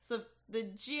So if the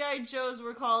G.I. Joes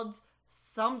were called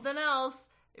something else,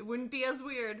 it wouldn't be as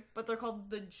weird, but they're called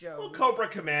the Joes. Well, Cobra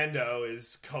Commando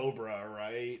is Cobra,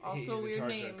 right? Also He's a weird in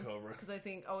charge name, of Cobra. because I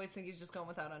always think he's just going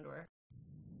without underwear.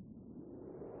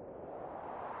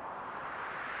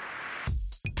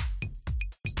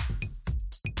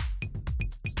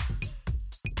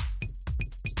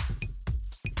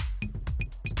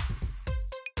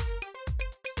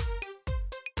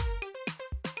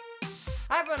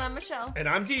 Hi everyone, I'm Michelle. And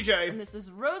I'm DJ. And this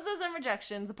is Roses and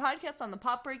Rejections, a podcast on the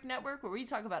Pop Break Network where we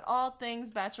talk about all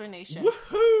things Bachelor Nation. Woohoo!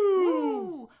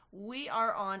 Woo! We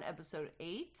are on episode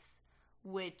 8,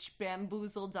 which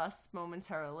bamboozled us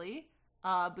momentarily,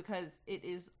 because it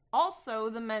is also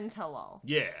the Men Tell All.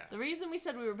 Yeah. The reason we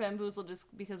said we were bamboozled is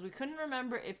because we couldn't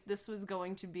remember if this was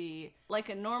going to be like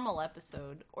a normal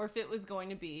episode or if it was going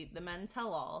to be the Men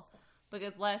Tell All.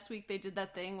 Because last week they did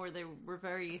that thing where they were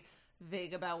very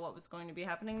vague about what was going to be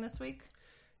happening this week.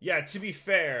 Yeah, to be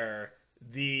fair,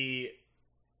 the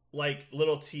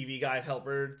little TV guide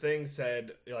helper thing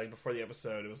said before the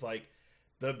episode, it was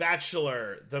The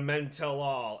Bachelor, the Men Tell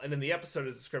All, and in the episode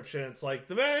description it's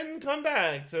the men come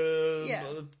back to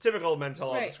the typical Men Tell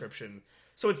All description.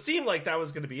 So it seemed like that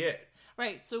was going to be it.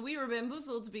 Right, so we were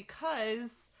bamboozled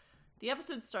because the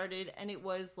episode started and it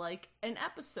was an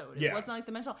episode. It wasn't like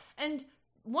the Men Tell All. And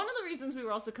one of the reasons we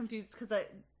were also confused, because I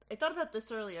thought about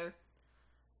this earlier.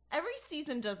 Every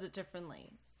season does it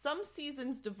differently. Some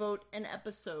seasons devote an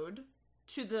episode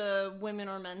to the Women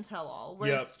or Men Tell All,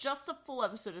 where it's just a full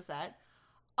episode as that.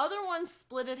 Other ones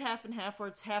split it half and half, where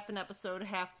it's half an episode,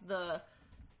 half the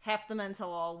Men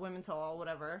Tell All, Women Tell All,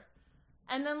 whatever.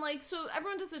 And then so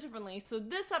everyone does it differently. So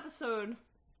this episode,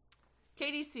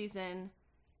 Katie's season,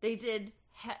 they did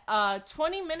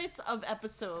 20 minutes of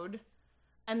episode,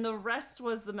 and the rest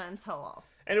was the Men Tell All.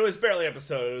 And it was barely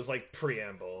episode, it was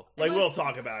preamble. We'll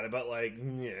talk about it, but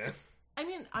yeah. I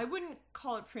mean, I wouldn't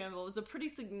call it preamble. It was a pretty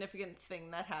significant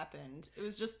thing that happened. It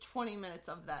was just 20 minutes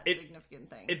of that significant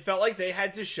thing. It felt like they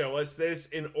had to show us this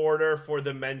in order for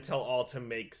the Men Tell All to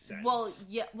make sense. Well,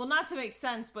 yeah. Well, not to make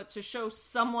sense, but to show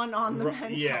someone on the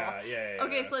Men Tell All. Yeah.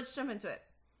 Okay, so let's jump into it.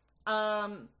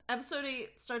 Episode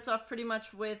 8 starts off pretty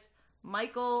much with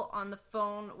Michael on the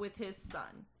phone with his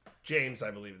son. James, I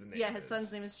believe the name is. Yeah, his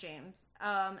son's name is James.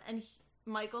 And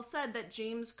Michael said that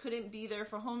James couldn't be there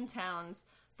for hometowns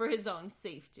for his own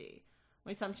safety.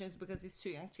 My assumption is because he's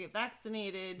too young to get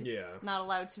vaccinated. Yeah. Not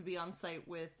allowed to be on site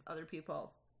with other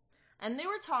people. And they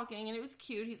were talking, and it was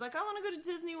cute. He's like, I want to go to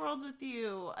Disney World with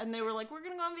you. And they were like, we're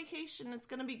going to go on vacation. It's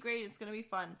going to be great. It's going to be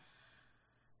fun.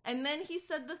 And then he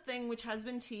said the thing which has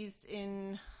been teased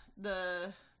in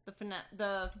the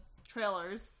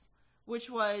trailers, which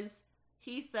was,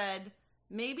 he said,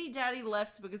 maybe Daddy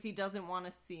left because he doesn't want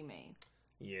to see me.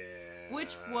 Yeah.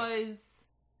 Which was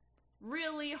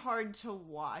really hard to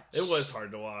watch. It was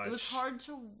hard to watch. It was hard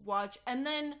to watch. And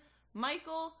then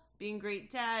Michael, being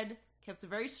great dad, kept a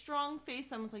very strong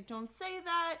face and was like, don't say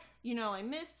that. I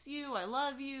miss you. I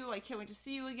love you. I can't wait to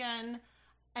see you again.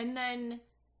 And then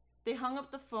they hung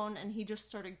up the phone and he just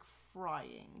started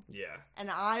crying. Yeah.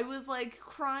 And I was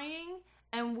crying.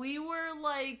 And we were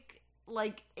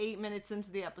 8 minutes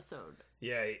into the episode.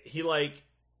 Yeah,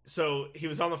 so he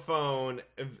was on the phone,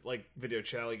 video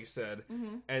chat, like you said,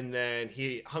 and then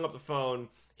he hung up the phone,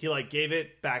 he, gave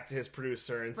it back to his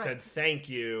producer and said thank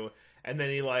you, and then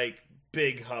he,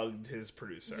 big hugged his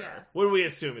producer. Yeah. What do we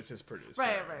assume is his producer?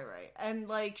 Right. And,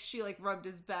 she, rubbed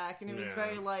his back, and it was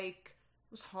very, it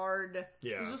was hard.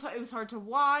 Yeah. It was hard to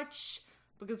watch,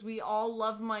 because we all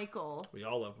love Michael. We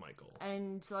all love Michael.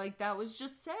 And, that was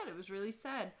just sad. It was really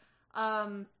sad.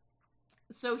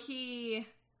 So he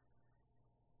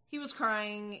was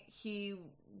crying. He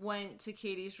went to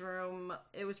Katie's room.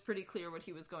 It was pretty clear what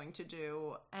he was going to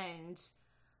do. And,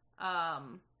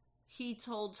 he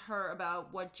told her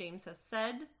about what James has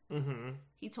said. Mm-hmm.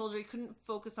 He told her he couldn't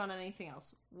focus on anything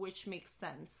else, which makes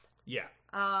sense. Yeah.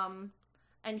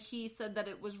 And he said that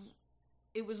it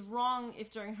was wrong if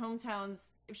during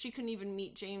hometowns, if she couldn't even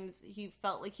meet James, he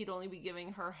felt like he'd only be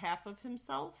giving her half of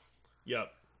himself.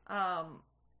 Yep.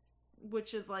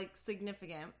 Which is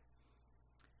significant.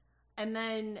 And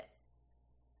then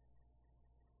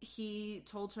he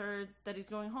told her that he's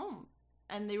going home,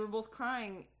 and they were both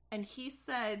crying, and he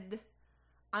said,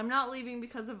 I'm not leaving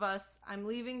because of us. I'm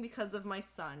leaving because of my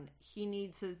son. He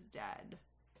needs his dad.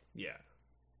 Yeah.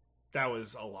 That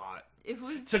was a lot. It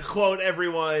was, to quote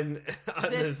everyone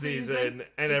on this season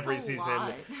and every season,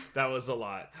 lot. That was a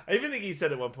lot. I even think he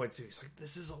said at one point too, he's like,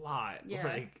 this is a lot.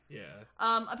 Yeah. Yeah.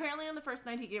 Apparently on the first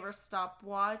night he gave her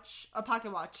a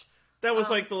pocket watch, That was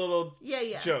like the little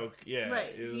joke. Yeah.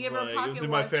 Right. It was, he gave her a pocket it was in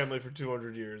my family for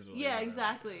 200 years. Yeah,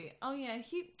 exactly. Oh, yeah.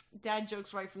 Dad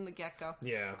jokes right from the get-go.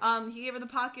 Yeah. He gave her the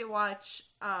pocket watch,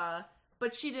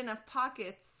 but she didn't have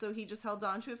pockets, so he just held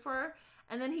on to it for her.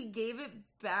 And then he gave it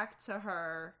back to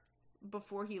her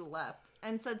before he left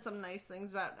and said some nice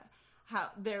things about how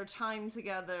their time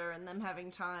together and them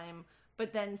having time,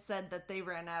 but then said that they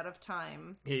ran out of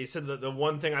time. Yeah, he said that the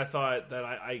one thing I thought that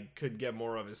I could get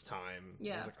more of is time.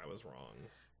 Yeah. I was wrong.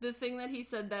 The thing that he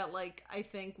said that, like, I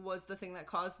think was the thing that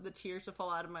caused the tears to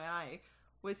fall out of my eye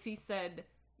was he said,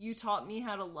 "You taught me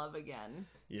how to love again."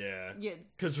 Yeah. Yeah.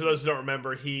 Because for those who don't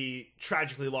remember, he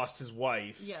tragically lost his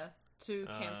wife. Yeah, to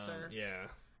cancer. Yeah.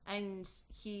 And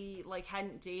he, like,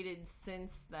 hadn't dated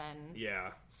since then.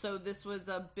 Yeah. So this was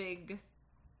a big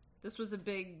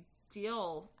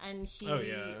deal, and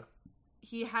he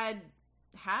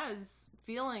has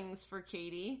feelings for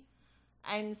Katie,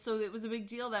 and so it was a big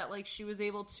deal that, like, she was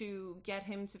able to get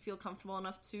him to feel comfortable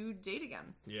enough to date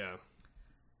again. Yeah.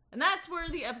 And that's where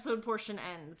the episode portion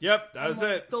ends. Yep, that was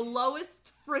it. The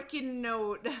lowest freaking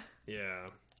note. Yeah.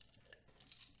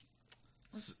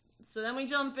 So then we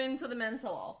jump into the men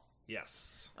tell all.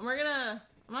 Yes. And I'm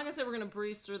not gonna say we're gonna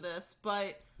breeze through this,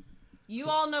 but you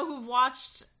all know who've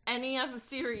watched any of a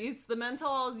series, the men tell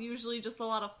all is usually just a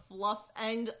lot of fluff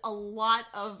and a lot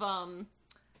of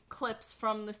clips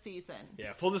from the season.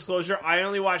 Yeah, full disclosure, I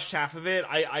only watched half of it.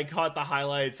 I caught the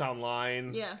highlights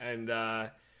online. Yeah. And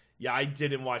I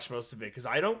didn't watch most of it because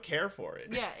I don't care for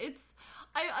it. Yeah, it's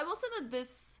I will say that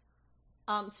this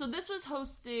so this was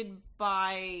hosted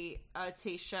by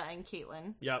Tayshia and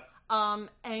Caitlin. Yep.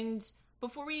 And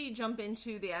before we jump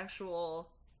into the actual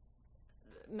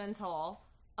men tell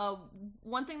all,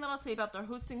 one thing that I'll say about their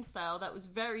hosting style that was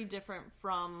very different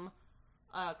from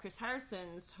Chris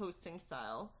Harrison's hosting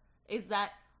style is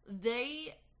that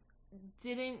they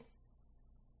didn't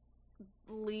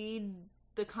lead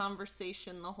the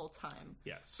conversation the whole time.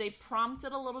 Yes. They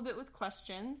prompted a little bit with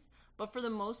questions, but for the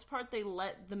most part, they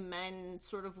let the men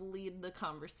sort of lead the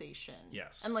conversation.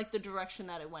 Yes. And, like, the direction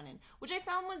that it went in, which I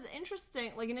found was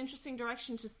interesting, like, an interesting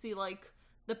direction to see, like,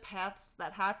 the paths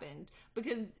that happened.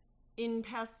 Because in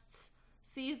past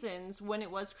seasons, when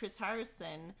it was Chris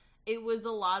Harrison, it was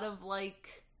a lot of,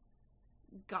 like,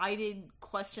 guided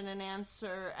question and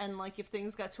answer, and, like, if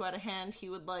things got too out of hand, he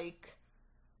would, like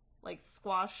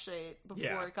squash it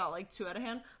before it got, like, too out of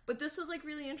hand. But this was, like,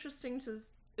 really interesting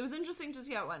it was interesting to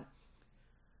see how it went.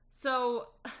 So,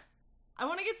 I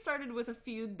want to get started with a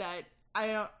feud that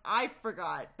I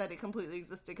forgot that it completely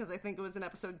existed because I think it was in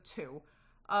episode 2.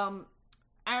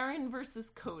 Aaron versus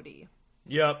Cody.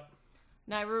 Yep.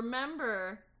 Now, I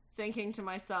remember thinking to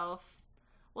myself,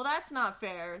 well, that's not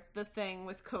fair, the thing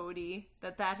with Cody,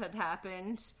 that had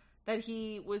happened,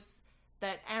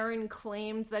 that Aaron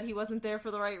claimed that he wasn't there for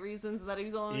the right reasons, and that he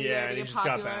was only there to get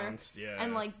popular. Got bounced, yeah.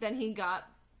 And, like, then he got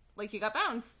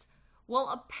bounced. Well,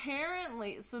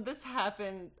 apparently, so this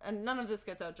happened, and none of this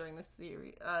gets out during this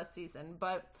season,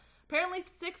 but apparently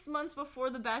 6 months before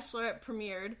The Bachelorette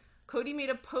premiered, Cody made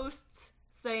a post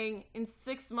saying, "In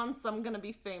 6 months, I'm gonna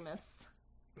be famous."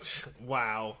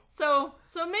 Wow. So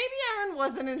maybe Aaron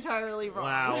wasn't entirely wrong.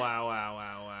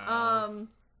 Wow.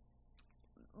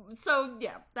 So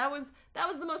yeah, that was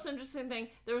the most interesting thing.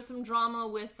 There was some drama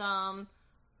with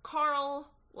Carl,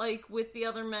 like, with the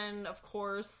other men, of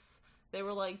course. They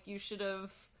were like, you should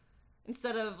have,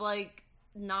 instead of, like,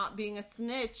 not being a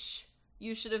snitch,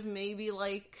 you should have maybe,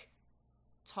 like,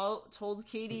 told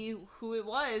Katie who it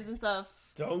was and stuff.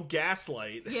 Don't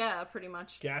gaslight. Yeah, pretty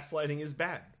much. Gaslighting is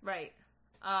bad. Right.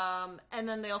 And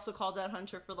then they also called out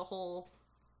Hunter for the whole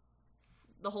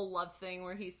love thing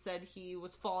where he said he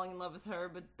was falling in love with her,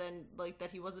 but then, like,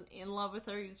 that he wasn't in love with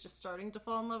her. He was just starting to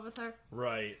fall in love with her.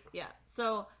 Right. Yeah.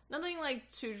 So nothing, like,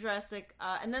 too drastic.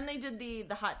 And then they did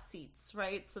the hot seats,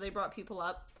 right? So they brought people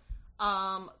up.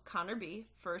 Connor B,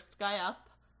 first guy up.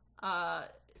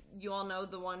 You all know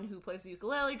the one who plays the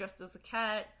ukulele dressed as a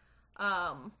cat.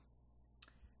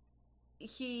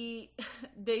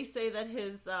 They say that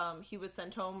he was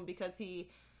sent home because he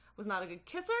was not a good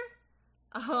kisser.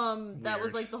 That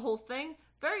was, like, the whole thing.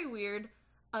 Very weird.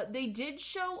 They did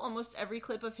show almost every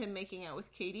clip of him making out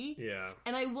with Katie. Yeah.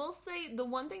 And I will say, the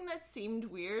one thing that seemed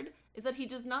weird is that he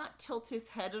does not tilt his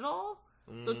head at all.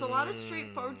 So it's a lot of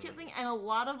straightforward kissing and a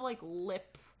lot of, like,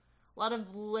 lip.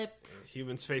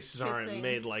 Humans' faces kissing. Aren't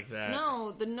made like that.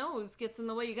 No, the nose gets in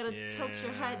the way. You gotta tilt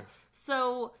your head.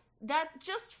 So that,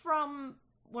 just from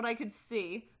what I could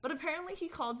see. But apparently he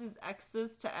called his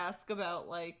exes to ask about,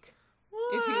 like,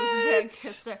 if he was a bad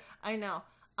kisser. I know.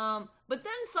 But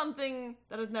then something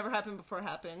that has never happened before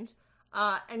happened.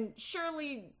 And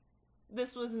surely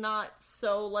this was not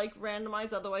so, like,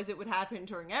 randomized. Otherwise, it would happen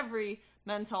during every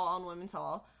men tell all and women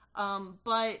tell all.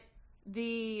 But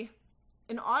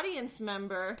an audience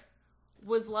member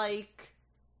was like,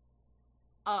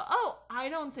 oh, I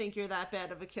don't think you're that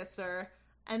bad of a kisser.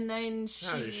 And then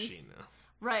How does she know?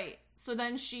 Right. So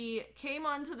then she came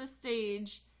onto the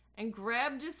stage and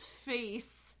grabbed his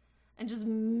face and just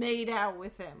made out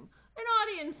with him. An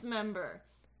audience member.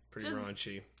 Pretty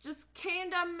raunchy. Just came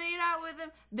down, made out with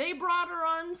him. They brought her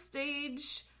on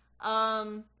stage.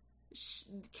 Caitlin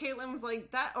was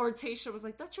like that, or Tayshia was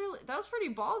like, that was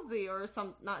pretty ballsy, or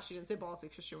some. Not, she didn't say ballsy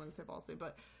because she wouldn't say ballsy,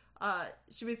 but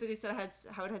she basically said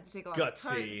how it had to take a lot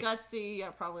gutsy. Gutsy,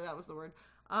 yeah, probably that was the word.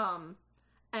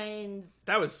 And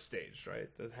that was staged, right?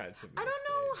 That had to be. I don't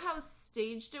know how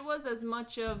staged it was as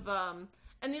much of.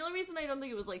 And the only reason I don't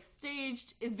think it was like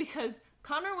staged is because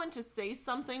Connor went to say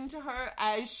something to her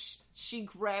as she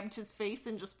grabbed his face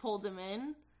and just pulled him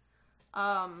in.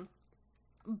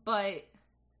 But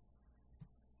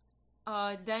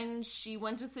then she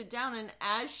went to sit down, and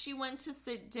as she went to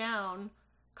sit down,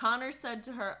 Connor said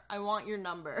to her, "I want your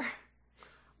number."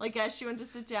 Like, as she went to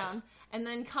sit down. And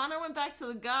then Connor went back to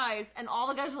the guys, and all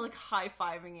the guys were, like,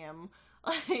 high-fiving him.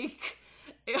 Like,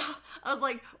 I was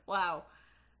like, wow.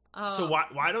 So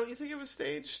why don't you think it was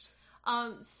staged?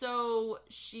 So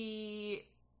she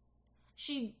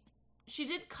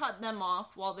did cut them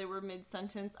off while they were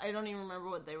mid-sentence. I don't even remember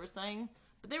what they were saying.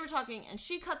 But they were talking, and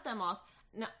she cut them off.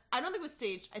 Now, I don't think it was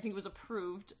staged. I think it was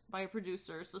approved by a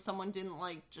producer, so someone didn't,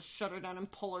 like, just shut her down and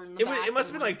pull her in the back. It must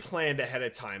have been, like, planned ahead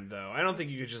of time, though. I don't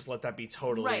think you could just let that be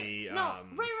totally... Right. No,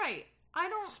 right. I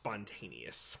don't...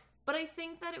 Spontaneous. But I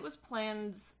think that it was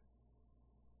planned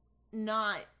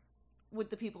not with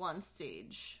the people on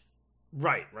stage.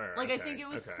 Right. Like, okay, I think it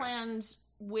was planned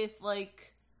with,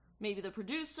 like, maybe the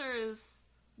producers,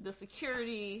 the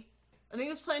security. I think it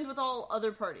was planned with all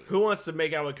other parties. Who wants to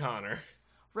make out with Connor?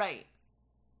 Right.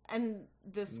 And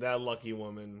that lucky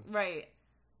woman, right?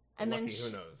 And lucky,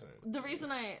 then who knows? The reason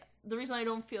I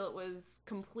don't feel it was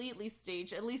completely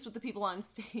staged, at least with the people on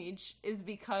stage, is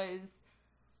because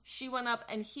she went up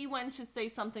and he went to say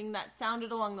something that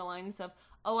sounded along the lines of,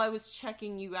 "Oh, I was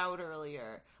checking you out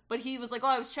earlier," but he was like, "Oh,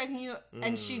 I was checking you,"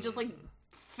 and she just like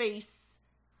face,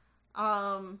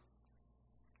 and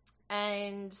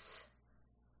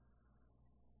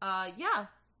yeah.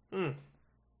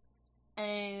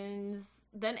 And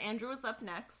then Andrew was up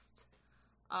next.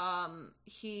 I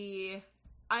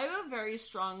have a very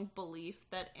strong belief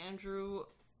that Andrew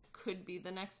could be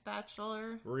the next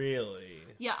Bachelor. Really?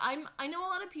 Yeah, I know a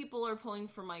lot of people are pulling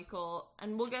for Michael,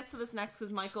 and we'll get to this next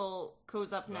because Michael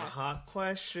goes up next. Hot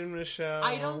question, Michelle.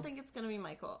 I don't think it's going to be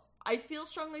Michael. I feel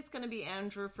strongly it's going to be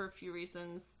Andrew for a few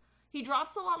reasons. He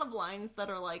drops a lot of lines that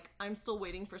are like, "I'm still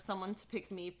waiting for someone to pick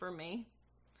me for me."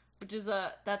 Which is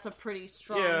that's a pretty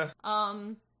strong... Yeah.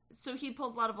 So he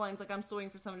pulls a lot of lines like, "I'm still waiting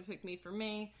for someone to pick me for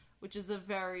me," which is a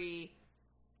very,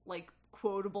 like,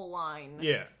 quotable line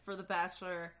for The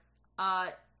Bachelor.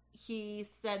 He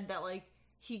said that, like,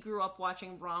 he grew up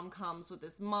watching rom-coms with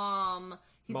his mom.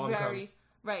 He's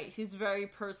he's very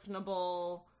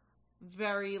personable,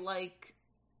 very, like,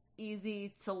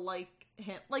 easy to like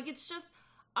him. Like, it's just,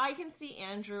 I can see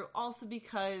Andrew also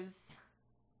because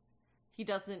he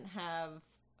doesn't have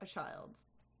a child.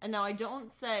 And now I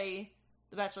don't say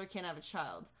The Bachelor can't have a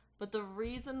child, but the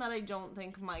reason that I don't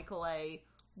think Michael A.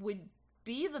 would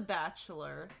be The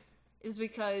Bachelor is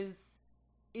because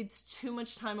it's too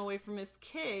much time away from his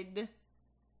kid.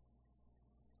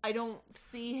 I don't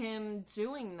see him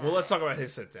doing that. Well, let's talk about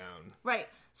his sit down. Right.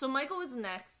 So Michael was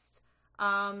next.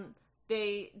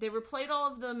 They replayed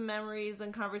all of the memories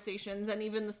and conversations and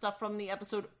even the stuff from the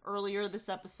episode earlier this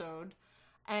episode.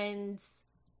 And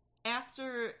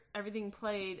after everything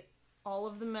played, all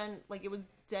of the men, like, it was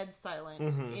dead silent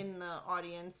in the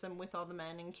audience and with all the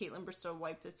men, and Kaitlyn Bristowe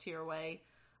wiped a tear away.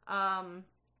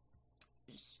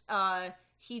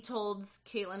 He told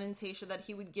Kaitlyn and Tayshia that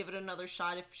he would give it another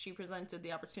shot if she presented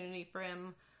the opportunity for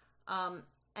him.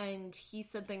 And he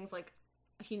said things like,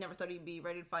 he never thought he'd be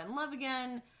ready to find love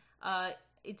again.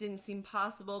 It didn't seem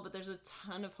possible, but there's a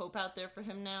ton of hope out there for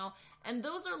him now. And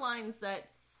those are lines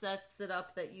that sets it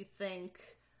up that you think,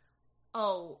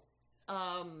 oh,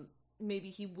 maybe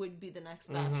he would be the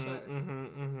next Bachelor.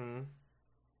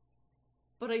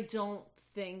 But I don't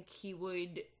think he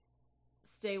would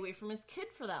stay away from his kid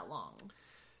for that long.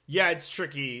 Yeah, it's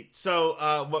tricky. So,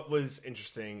 what was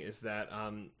interesting is that,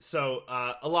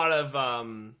 a lot of,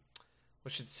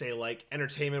 like,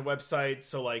 entertainment websites,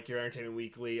 so, like, your Entertainment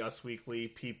Weekly, Us Weekly,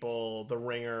 People, The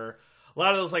Ringer, a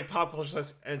lot of those, like, pop culture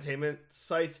entertainment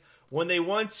sites, when they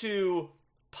want to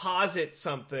posit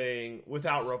something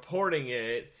without reporting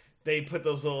it, they put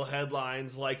those little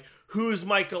headlines like, who's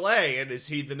Michael A? And is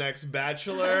he the next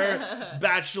Bachelor?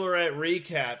 Bachelorette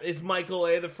recap. Is Michael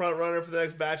A the front runner for the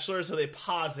next Bachelor? So they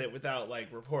posit without, like,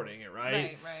 reporting it,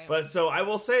 right? Right. But so I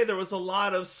will say there was a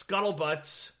lot of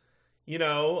scuttlebutts,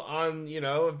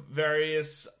 on,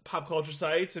 various pop culture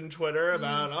sites and Twitter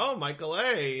about, Michael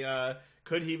A,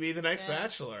 could he be the next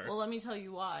Bachelor? Well, let me tell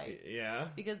you why. Yeah.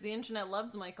 Because the internet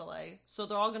loves Michael A, so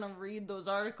they're all going to read those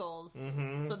articles.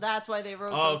 Mm-hmm. So that's why they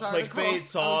wrote those articles.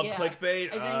 Clickbait's all clickbait?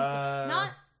 I think so.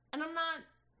 I'm not,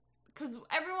 because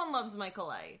everyone loves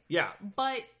Michael A. Yeah.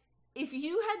 But if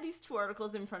you had these two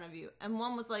articles in front of you, and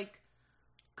one was like,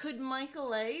 could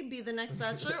Michael A be the next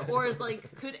Bachelor? Or is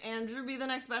like, could Andrew be the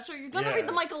next Bachelor? You're going to read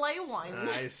the Michael A one.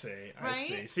 I see.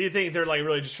 So you think they're like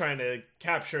really just trying to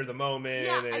capture the moment?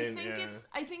 Yeah,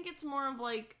 I think it's more of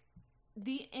like,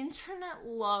 the internet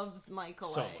loves Michael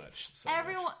A. So much.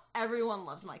 Everyone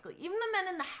loves Michael A. Even the men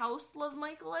in the house love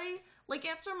Michael A. Like,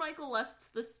 after Michael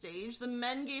left the stage, the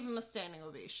men gave him a standing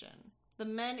ovation. The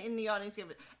men in the audience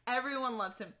gave it. Everyone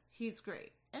loves him. He's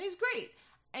great. And he's great.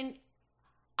 And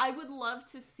I would love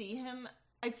to see him.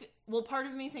 Part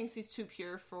of me thinks he's too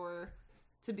pure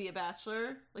to be a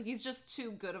Bachelor. Like, he's just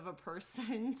too good of a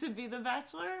person to be the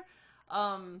Bachelor.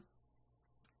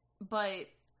 But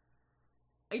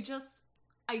I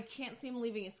can't see him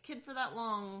leaving his kid for that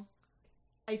long.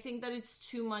 I think that it's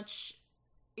too much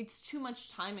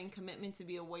time and commitment to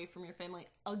be away from your family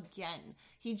again.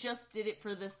 He just did it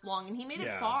for this long, and he made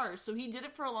it far, so he did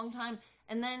it for a long time.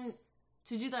 And then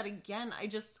to do that again, I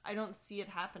don't see it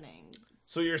happening.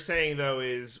 So you're saying, though,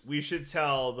 is we should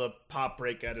tell the Pop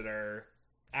Break editor,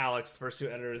 Alex, the person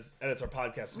who edits our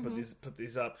podcast, and put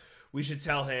these up, we should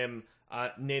tell him,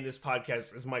 name this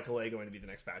podcast, is Michael A going to be the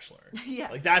next Bachelor?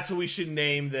 Yes. Like, that's what we should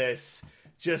name this,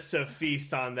 just to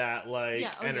feast on that,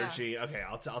 energy. Yeah. Okay,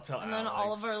 I'll tell and Alex. And then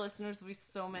all of our listeners will be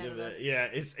so mad at us.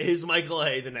 Yeah, is Michael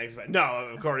A the next Bachelor?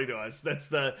 No, according to us. That's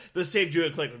the Save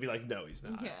Julia click would be like, no, he's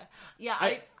not. Yeah.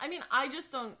 I mean, I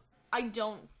just don't... I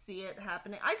don't see it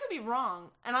happening. I could be wrong,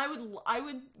 and I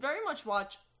would very much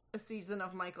watch a season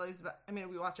of Michael A's... I mean,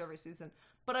 we watch every season,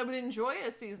 but I would enjoy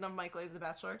a season of Michael A's The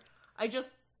Bachelor. I can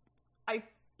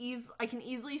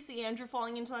easily see Andrew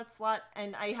falling into that slot,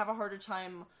 and I have a harder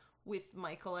time with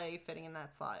Michael A fitting in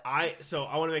that slot. So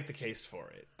I want to make the case for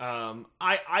it.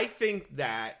 I think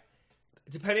that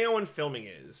depending on when filming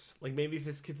is, like maybe if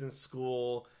his kid's in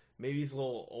school, maybe he's a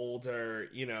little older,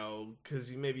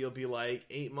 because maybe you'll be like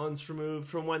 8 months removed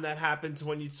from when that happened to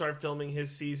when you start filming his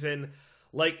season.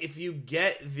 Like if you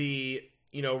get the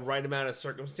right amount of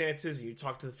circumstances and you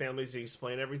talk to the families and you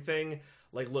explain everything,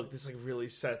 like look, this like really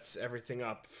sets everything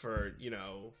up for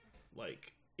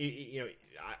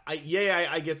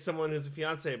I get someone who's a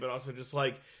fiance, but also just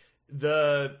like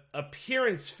the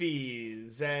appearance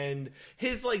fees and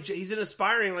his he's an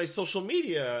aspiring social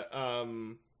media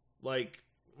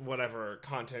whatever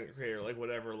content creator,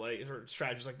 whatever or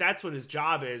strategist, that's what his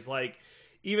job is.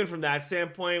 Even from that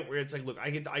standpoint, where it's look,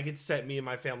 I could set me and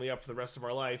my family up for the rest of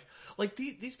our life.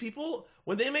 These people,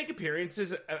 when they make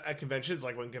appearances at conventions,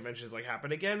 when conventions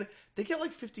happen again, they get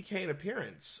 $50K an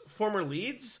appearance. Former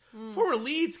leads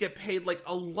get paid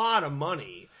a lot of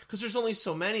money because there's only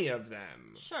so many of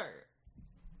them. Sure,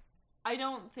 I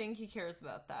don't think he cares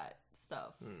about that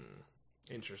stuff.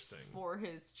 Interesting for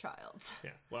his child.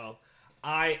 Yeah, well.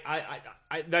 I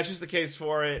that's just the case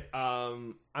for it.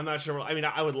 I'm not sure. I mean,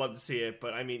 I would love to see it,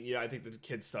 but I mean, I think the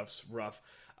kid stuff's rough.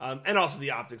 And also the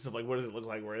optics of what does it look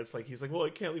like, where it's he's well, I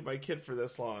can't leave my kid for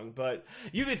this long, but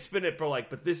you could spin it for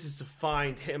but this is to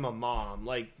find him a mom.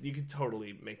 You could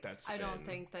totally make that spin.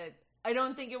 I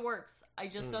don't think it works. I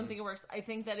just don't think it works. I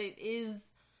think that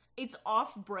it's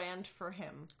off-brand for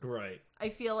him. Right. I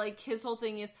feel like his whole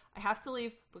thing is, I have to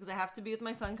leave because I have to be with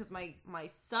my son because my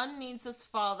son needs his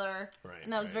father. Right.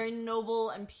 And that was very noble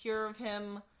and pure of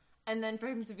him. And then for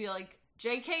him to be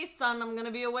JK, son, I'm going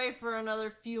to be away for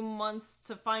another few months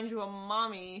to find you a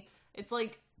mommy. It's I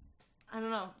don't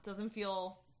know. It doesn't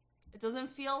feel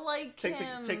like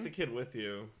him. Take the kid with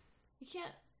you. You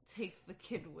can't take the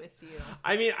kid with you.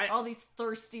 I mean, all these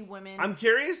thirsty women. I'm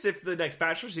curious if the next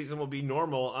Bachelor season will be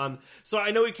normal. So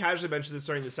I know we casually mentioned this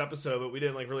during this episode, but we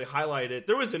didn't really highlight it.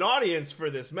 There was an audience for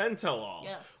this Men Tell All,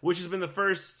 yes, which has been the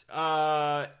first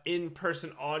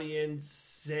in-person audience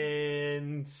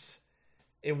since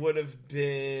it would have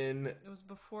been. It was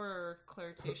before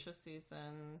Claire Tayshia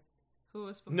season. Who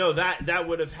was before? No, that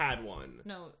would have had one.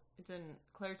 No, it didn't.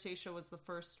 Claire Tayshia was the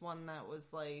first one that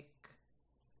was It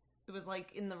was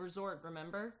in the resort,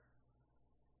 remember?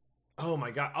 Oh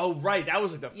my god! Oh right, that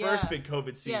was like the first big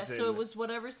COVID season. Yeah, so it was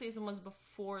whatever season was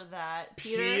before that.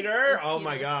 Peter? Oh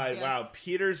my god! Yeah. Wow,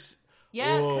 Peter's.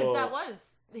 Yeah, because that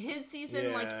was his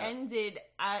season. Like ended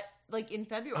at like in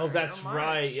February. Oh, that's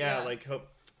right. Yeah, like hope.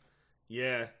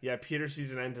 Yeah. Peter's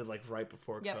season ended like right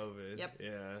before COVID. Yep.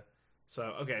 Yeah.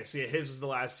 So okay, so his was the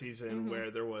last season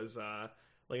where there was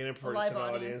like an in-person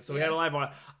audience. So we had a live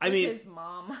audience. I mean, his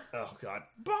mom. Oh god,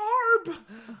 Barb.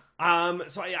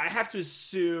 So I have to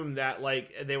assume that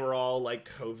like they were all like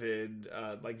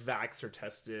COVID, like vax or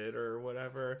tested or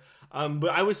whatever. But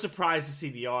I was surprised to see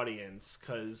the audience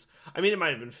because I mean it might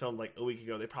have been filmed like a week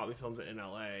ago. They probably filmed it in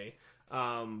LA,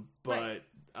 but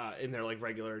in their like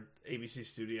regular ABC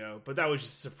studio. But that was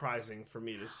just surprising for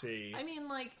me to see. I mean,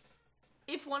 like.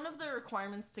 If one of the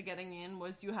requirements to getting in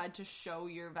was you had to show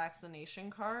your vaccination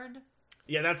card.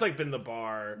 Yeah, that's like been the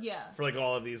bar. Yeah. For like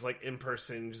all of these like in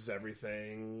person just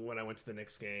everything. When I went to the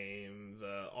Knicks game,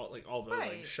 all the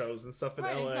like shows and stuff in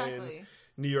LA exactly. and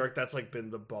New York, that's like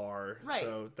been the bar. Right.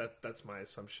 So that's my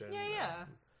assumption. Yeah.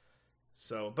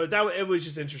 So, but it was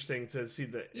just interesting to see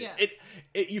that. Yeah.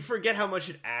 It you forget how much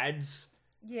it adds.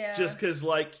 Yeah. Just because,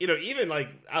 like, you know, even, like,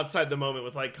 outside the moment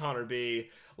with, like, Connor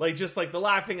B., like, just, like, the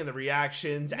laughing and the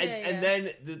reactions. And then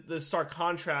the stark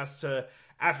contrast to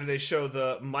after they show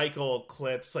the Michael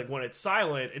clips, like, when it's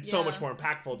silent, it's so much more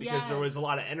impactful because there was a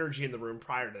lot of energy in the room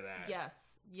prior to that.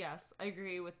 Yes. I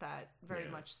agree with that very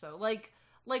much so. Like,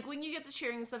 when you get the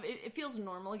cheering and stuff, it feels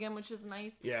normal again, which is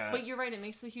nice. Yeah. But you're right, it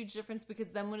makes a huge difference because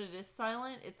then when it is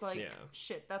silent, it's like,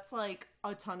 shit, that's like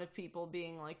a ton of people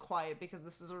being, like, quiet because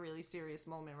this is a really serious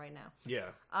moment right now. Yeah.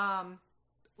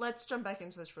 Let's jump back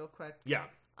into this real quick. Yeah.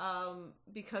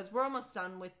 Because we're almost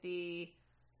done with the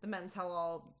Men Tell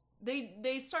All.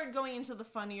 They start going into the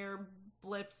funnier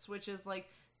blips, which is, like,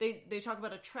 they talk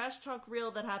about a trash talk reel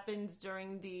that happened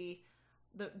during the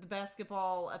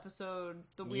basketball episode,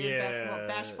 the weird basketball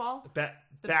batch ball.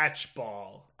 Batch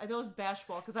ball. I thought it was bash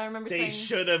ball because I remember they saying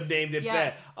should have named it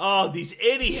that. Oh, these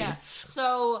idiots! Yeah.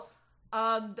 So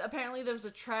apparently there was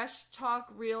a trash talk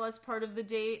reel as part of the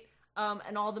date,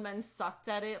 and all the men sucked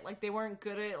at it. Like they weren't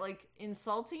good at like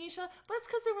insulting each other, but it's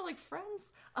because they were like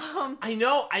friends. I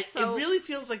know. It really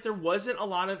feels like there wasn't a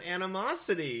lot of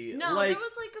animosity. No, there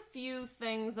was like a few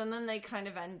things, and then they kind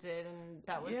of ended, and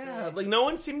that was like no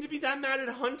one seemed to be that mad at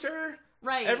Hunter.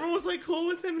 Right. Everyone was like cool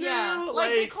with him now. Like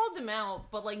they called him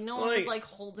out, but like no one was like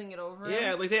holding it over him.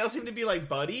 Yeah, like they all seemed to be like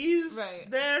buddies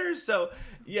there. So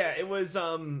yeah, it was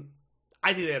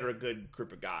I think they had a good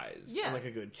group of guys. Yeah. And like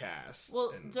a good cast.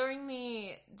 Well, during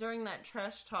that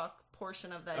trash talk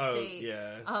portion of that date,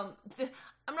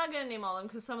 I'm not gonna name all of them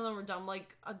because some of them were dumb.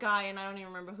 Like a guy, and I don't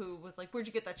even remember who, was like, "Where'd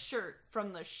you get that shirt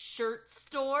from the shirt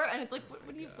store?" And it's like,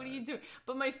 "What are you doing?"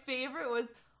 But my favorite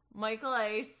was Michael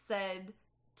A. said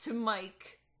to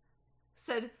Mike,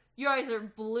 "Your eyes are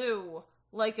blue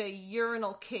like a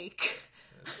urinal cake."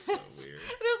 That's so weird.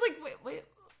 And I was like, wait.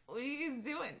 What are you guys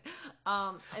doing?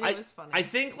 And it was funny. I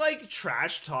think like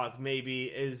trash talk maybe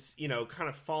is, you know, kind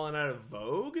of fallen out of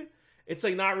vogue. It's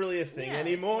like not really a thing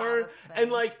anymore. It's not a thing.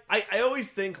 And like I always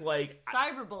think like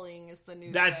cyberbullying is the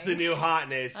new that's thing. The new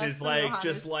hotness. That's is like hotness.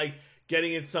 Just like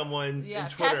getting in someone's in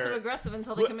Twitter. Passive aggressive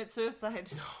until they commit suicide.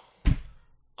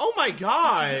 Oh my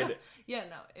god. Yeah,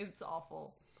 no, it's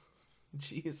awful.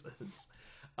 Jesus.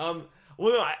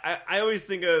 Well, no, I always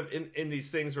think of in these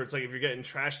things where it's like if you're getting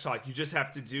trash talk, you just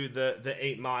have to do the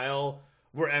 8 Mile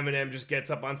where Eminem just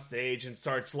gets up on stage and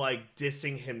starts like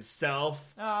dissing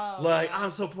himself. Oh, like,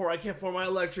 I'm so poor, I can't afford my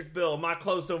electric bill, my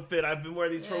clothes don't fit, I've been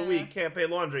wearing these for a week, can't pay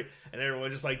laundry, and everyone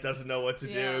just like doesn't know what to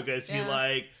do because he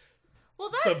like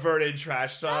subverted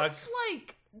trash talk.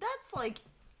 That's like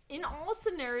in all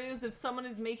scenarios, if someone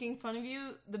is making fun of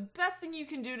you, the best thing you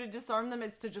can do to disarm them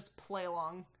is to just play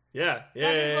along. That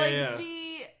is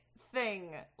the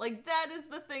thing. Like, that is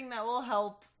the thing that will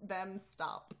help them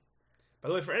stop. By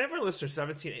the way, for any of our listeners who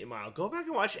haven't seen 8 Mile, go back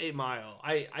and watch 8 Mile.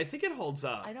 I think it holds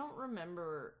up. I don't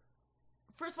remember.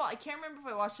 First of all, I can't remember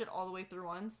if I watched it all the way through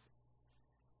once.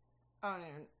 I don't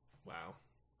even. Wow.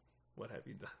 What have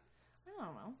you done? I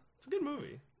don't know. It's a good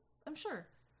movie. I'm sure.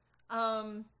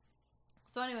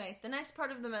 So anyway, the next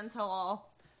part of the Men Tell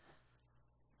All.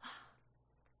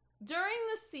 During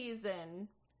the season,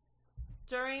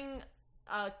 during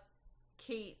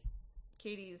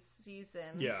Katie's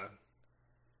season,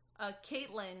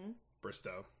 Caitlin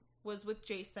Bristow was with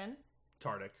Jason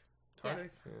Tardik.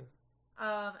 Yes.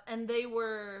 Yeah. And they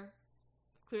were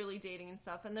clearly dating and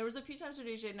stuff. And there was a few times where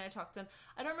DJ and I talked, and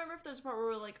I don't remember if there's a part where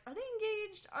we were like, "Are they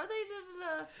engaged? Are they?"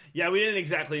 Da-da-da? Yeah, we didn't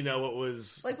exactly know what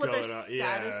was like what their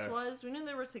status was. We knew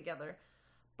they were together,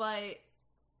 but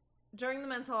during the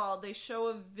Men's Hall, they show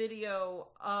a video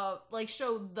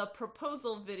show the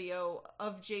proposal video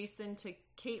of Jason to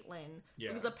Caitlin. Yeah.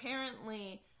 Because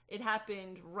apparently it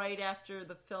happened right after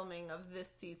the filming of this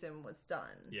season was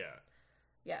done. Yeah.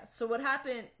 Yeah, so what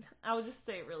happened, I'll just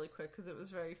say it really quick because it was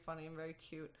very funny and very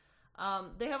cute.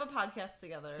 They have a podcast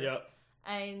together. Yep.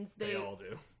 And they all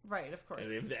do. Right, of course.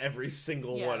 And every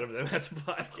single one of them has a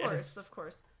podcast. Of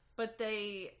course. But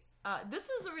they,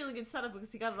 this is a really good setup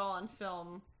because he got it all on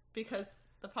film because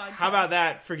the podcast. How about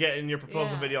that for getting your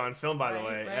proposal video on film, by the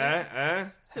way?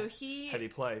 Right? So how do you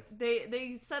play?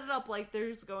 They set it up like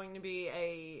there's going to be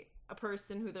a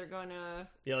person who they're going to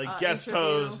guest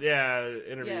host,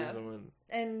 interview someone.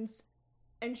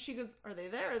 And she goes, "Are they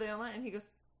there? Are they online?" And he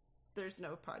goes, "There's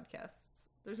no podcasts.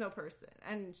 There's no person."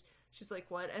 And she's like,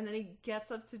 "What?" And then he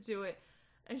gets up to do it,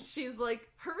 and she's like,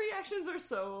 her reactions are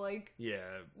so like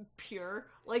pure.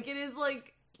 Like it is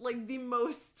like the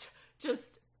most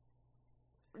just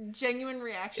genuine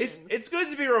reactions. It's good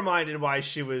to be reminded why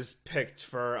she was picked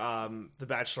for The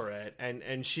Bachelorette,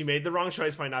 and she made the wrong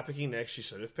choice by not picking Nick. She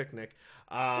should have picked Nick.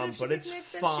 But it's Nick,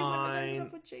 fine. Then she wouldn't have ended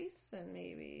up with Jason,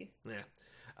 maybe. Yeah.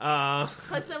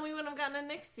 Plus, then we wouldn't have gotten a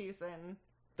Nick season.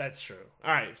 That's true.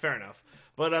 All right, fair enough.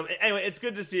 But anyway, it's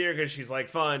good to see her because she's like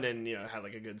fun and had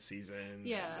like a good season.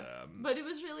 Yeah, but it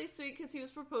was really sweet because he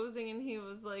was proposing and he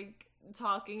was like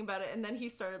talking about it, and then he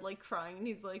started like crying and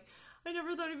he's like, "I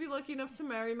never thought I'd be lucky enough to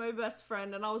marry my best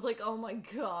friend," and I was like, "Oh my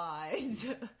god!" It's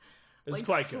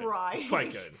quite good. It's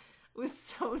quite good. It was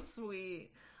so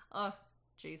sweet.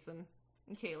 Jason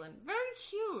and Caitlin, very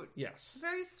cute. Yes,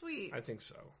 very sweet. I think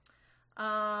so.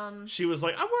 She was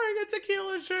like, "I'm wearing a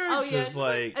tequila shirt." Oh yeah,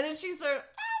 like, and then she started.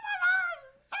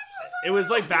 It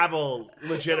was like Babel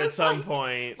legit at some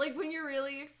point. Like when you're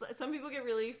really excited, some people get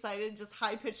really excited, just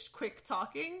high-pitched, quick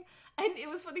talking. And it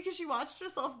was funny because she watched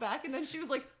herself back and then she was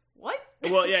like, "What?"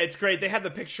 Well, yeah, it's great. They had the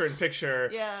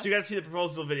picture-in-picture. Yeah. So you got to see the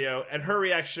proposal video and her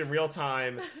reaction in real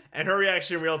time. And her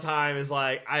reaction in real time is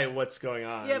like, what's going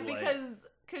on? Yeah,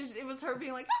 because it was her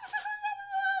being like,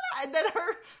 and then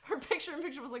her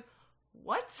picture-in-picture was like,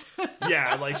 "What?"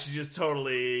 Yeah, like she just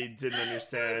totally didn't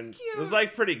understand. It was cute. It was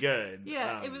like pretty good.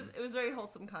 Yeah, it was very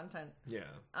wholesome content. Yeah.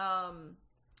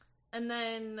 And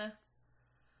then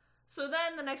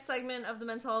the next segment of the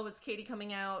Men's Hall was Katie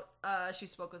coming out. She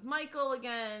spoke with Michael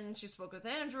again. She spoke with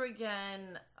Andrew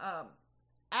again.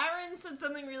 Aaron said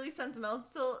something really sentimental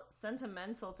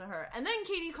to her, and then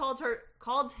Katie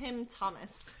called him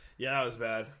Thomas. Yeah, that was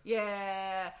bad.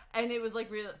 Yeah, and it was like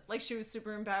real, like she was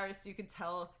super embarrassed. You could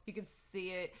tell, you could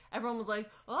see it. Everyone was like,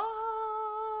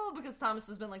 "Oh," because Thomas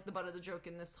has been like the butt of the joke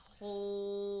in this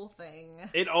whole thing.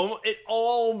 It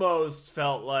almost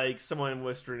felt like someone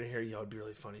whispered in here, "Yo, it'd be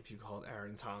really funny if you called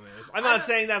Aaron Thomas." I'm not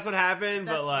saying that's what happened,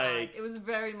 but like it was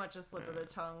very much a slip of the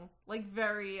tongue, like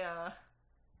very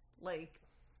like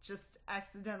just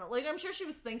accidental. Like I'm sure she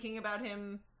was thinking about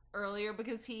him earlier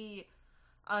because he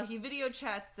video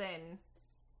chats in,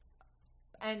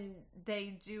 and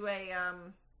they do a,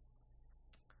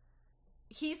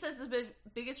 he says his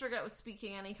biggest regret was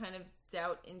speaking any kind of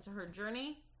doubt into her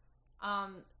journey.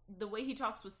 The way he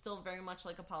talks was still very much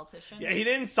like a politician. Yeah, he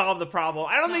didn't solve the problem.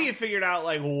 I don't think he figured out,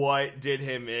 like, what did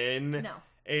him in. No.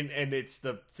 And it's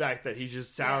the fact that he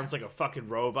just sounds like a fucking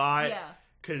robot. Yeah.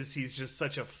 Because he's just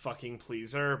such a fucking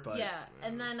pleaser, but... Yeah,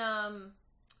 and then,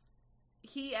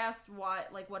 he asked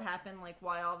what happened, like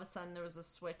why all of a sudden there was a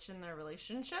switch in their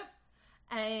relationship,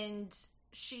 and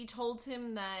she told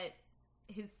him that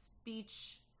his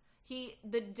speech,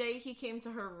 the day he came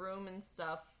to her room and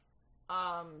stuff,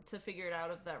 to figure it out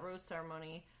of that rose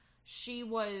ceremony, she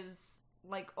was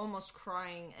like almost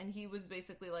crying, and he was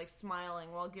basically like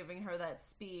smiling while giving her that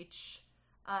speech,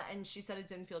 and she said it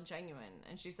didn't feel genuine,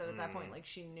 and she said at that point, like,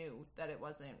 she knew that it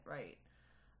wasn't right.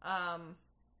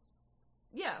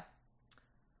 Yeah.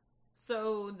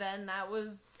 So then that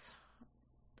was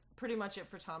pretty much it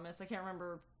for Thomas. I can't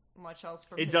remember much else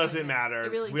from his It doesn't segment. matter.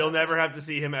 It really we'll doesn't. never have to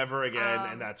see him ever again,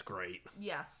 and that's great.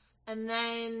 Yes. And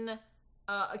then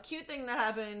a cute thing that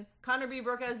happened, Connor B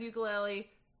broke out his ukulele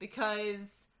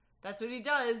because that's what he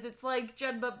does. It's like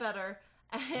Jed but better.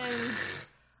 And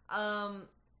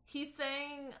he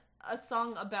sang a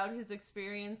song about his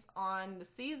experience on the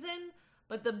season,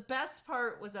 but the best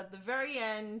part was at the very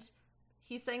end,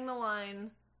 he sang the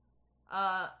line,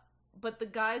 but the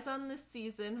guys on this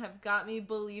season have got me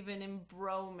believing in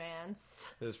bromance.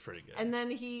 It was pretty good. And then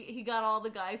he got all the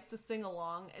guys to sing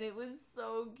along, and it was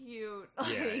so cute.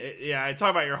 Yeah, I talk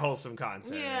about your wholesome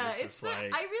content. Yeah, it's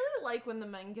like... I really like when the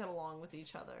men get along with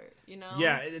each other, you know?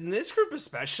 Yeah, in this group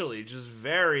especially, just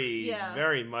very,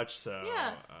 very much so.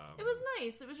 Yeah, it was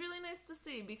nice. It was really nice to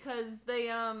see, because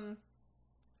they,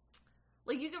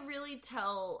 like, you could really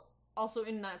tell, also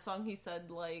in that song he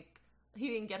said, like, he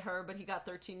didn't get her, but he got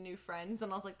 13 new friends,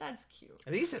 and I was like, that's cute. I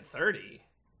think he said 30.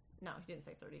 No, he didn't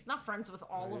say 30. He's not friends with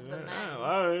all of the men.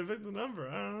 I don't even pick the number.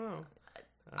 I don't know.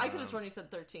 I could have sworn he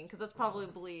said 13, because that's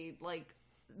probably, like,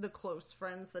 the close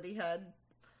friends that he had.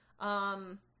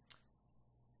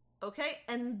 Okay,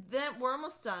 and then we're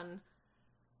almost done.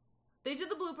 They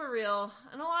did the blooper reel,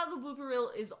 and a lot of the blooper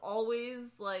reel is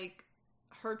always, like,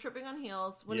 her tripping on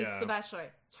heels. When it's The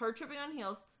Bachelorette, it's her tripping on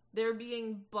heels. There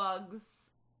being bugs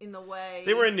in the way.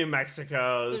 They were in New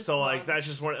Mexico, so, like, that's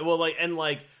just one. Well, like, and,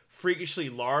 like, freakishly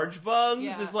large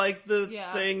bugs is, like, the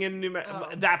thing in New Mexico.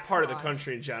 That part of the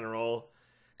country in general.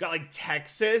 Got, like,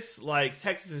 Texas. Like,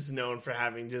 Texas is known for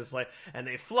having just, like, and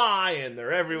they fly and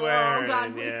they're everywhere. Oh,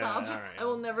 God, please stop. Right. I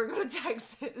will never go to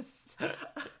Texas.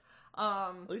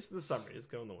 At least in the summer. You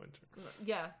just go in the winter.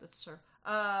 Yeah, that's true.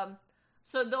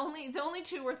 So the only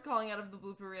two worth calling out of the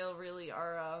blooper reel really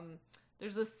are,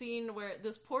 there's a scene where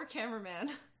this poor cameraman.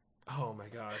 Oh, my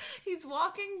gosh. He's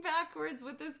walking backwards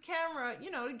with his camera,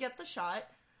 to get the shot.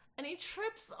 And he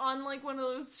trips on, like, one of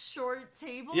those short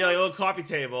tables. Yeah, like a little coffee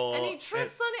table. And he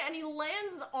trips on it, and he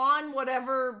lands on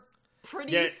whatever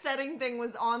pretty setting thing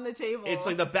was on the table. It's,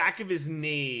 like, the back of his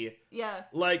knee. Yeah.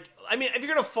 Like, I mean, if you're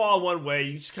gonna fall one way,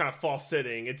 you just kind of fall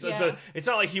sitting. It's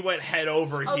not like he went head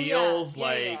over heels.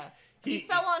 He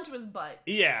fell onto his butt.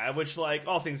 Yeah, which, like,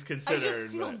 all things considered. I just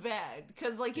feel bad,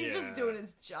 because, like, he's just doing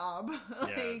his job.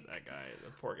 Like, yeah, that guy,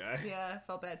 the poor guy. Yeah, I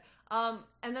felt bad.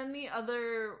 And then the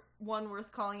other one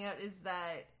worth calling out is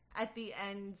that at the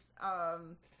end,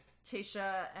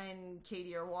 Tayshia and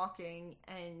Katie are walking,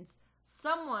 and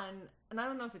someone, and I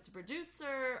don't know if it's a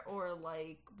producer or,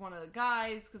 like, one of the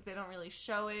guys, because they don't really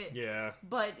show it. Yeah.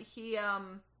 But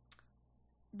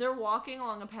they're walking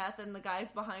along a path, and the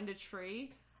guy's behind a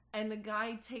tree, and the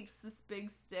guy takes this big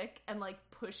stick and, like,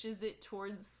 pushes it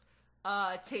towards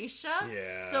Tayshia.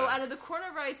 Yeah. So out of the corner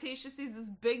of her eye, Tayshia sees this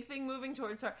big thing moving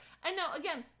towards her. And now,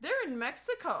 again, they're in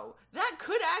Mexico. That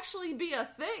could actually be a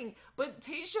thing. But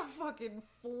Tayshia fucking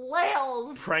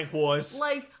flails. Prank wars.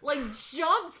 Like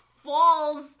jumps,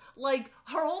 falls, like,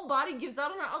 her whole body gives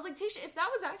out on her. I was like, Tayshia, if that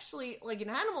was actually, like, an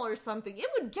animal or something, it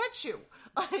would get you.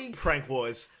 Like, prank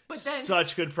wars. But then,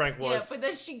 such good prank wars. Yeah, but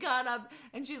then she got up,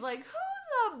 and she's like,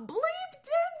 who the bleep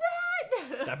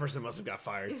did that? That person must have got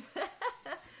fired.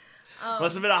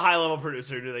 Must have been a high-level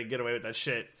producer. Do they get away with that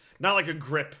shit? Not like a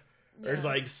grip or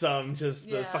like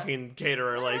the fucking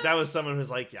caterer. Like, that was someone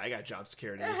who's like, yeah, I got job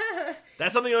security.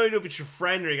 That's something you only do if it's your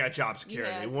friend or you got job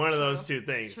security. Yeah, one of those two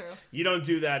things. You don't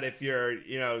do that if you're,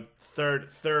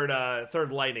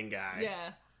 third lighting guy.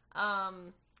 Yeah.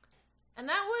 And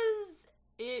that was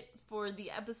it for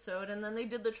the episode. And then they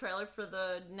did the trailer for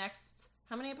the next.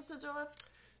 How many episodes are left?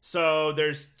 So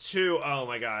there's 2. Oh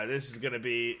my god, this is gonna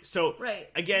be so. Right.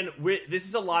 Again, this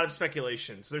is a lot of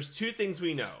speculation. So there's 2 things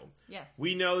we know. Yes.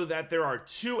 We know that there are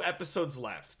 2 episodes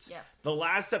left. Yes. The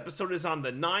last episode is on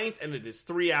the 9th, and it is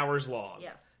 3 hours long.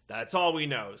 Yes. That's all we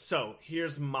know. So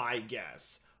here's my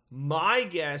guess. My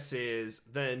guess is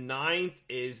the 9th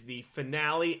is the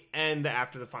finale and the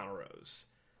After the Final Rose.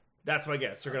 That's my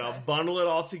guess. They're gonna bundle it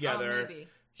all together. Maybe.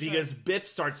 Because Biff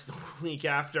starts the week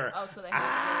after. Oh, so they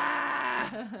have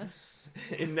to.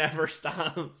 It never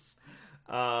stops.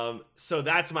 So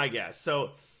that's my guess.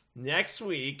 So next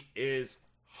week is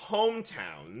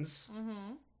Hometowns.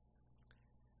 Mm-hmm.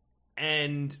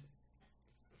 And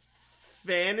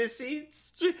Fantasy.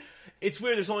 It's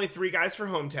weird. There's only 3 guys for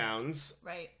Hometowns.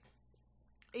 Right.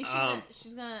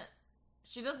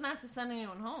 She doesn't have to send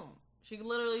anyone home. She could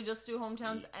literally just do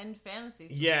Hometowns and Fantasy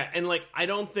Suites. Yeah, and, like, I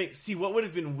don't think... See, what would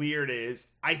have been weird is,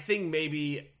 I think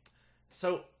maybe...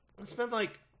 So, let's spend,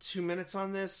 like, 2 minutes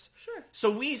on this. Sure.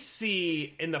 So we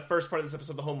see, in the first part of this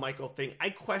episode, the whole Michael thing. I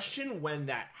question when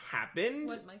that happened.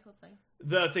 What Michael thing?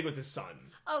 The thing with his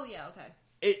son. Oh, yeah, okay.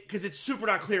 Because it's super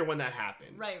not clear when that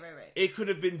happened. Right. It could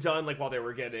have been done, like, while they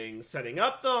were setting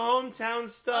up the hometown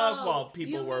stuff, while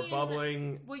people were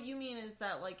bubbling. What you mean is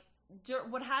that, like,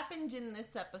 what happened in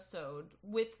this episode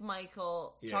with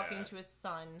Michael talking to his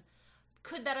son,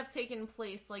 could that have taken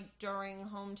place, like, during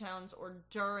Hometowns or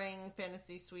during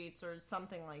Fantasy Suites or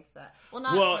something like that? Well,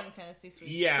 not during Fantasy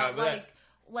Suites. Yeah, but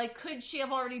like, could she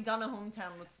have already done a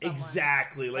hometown with someone?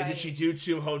 Exactly. Like, did she do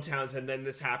 2 hometowns and then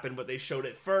this happened, but they showed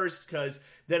it first? Because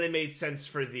then it made sense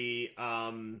for the,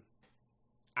 for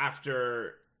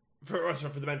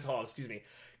the mental health, excuse me.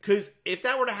 Because if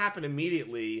that were to happen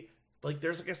immediately, like,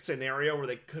 there's, like, a scenario where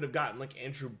they could have gotten, like,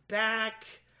 Andrew back.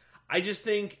 I just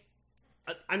think,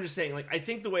 I'm just saying, like, I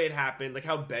think the way it happened, like,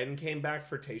 how Ben came back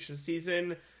for Tayshia's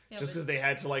season, just because they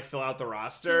had to, like, fill out the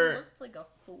roster. He looked like a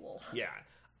fool. Yeah.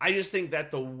 I just think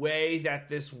that the way that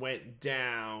this went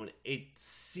down, it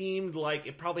seemed like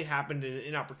it probably happened in an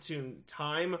inopportune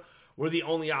time where the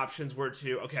only options were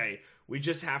to, okay, we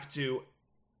just have to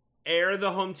air the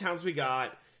hometowns we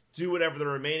got, do whatever the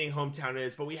remaining hometown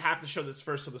is, but we have to show this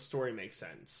first so the story makes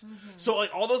sense. Mm-hmm. So, like,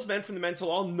 all those men from the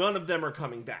mental all, none of them are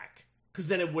coming back. Because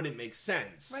then it wouldn't make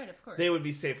sense. Right, of course. They would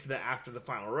be safe for the after the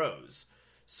final rose.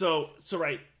 So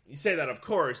right, you say that, of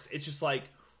course. It's just like,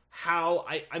 how...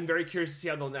 I'm very curious to see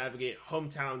how they'll navigate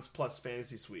hometowns plus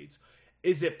fantasy suites.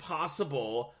 Is it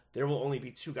possible there will only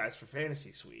be 2 guys for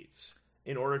fantasy suites?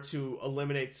 In order to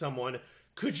eliminate someone...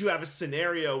 Could you have a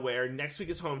scenario where next week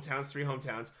is hometowns, 3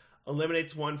 hometowns,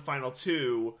 eliminates 1, final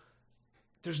 2?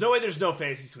 There's no way there's no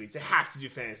fantasy suites. They have to do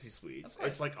fantasy suites.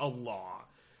 It's like a law.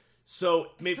 So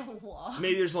maybe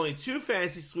there's only 2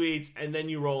 fantasy suites, and then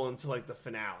you roll into like the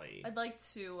finale. I'd like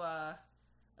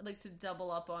to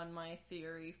double up on my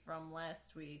theory from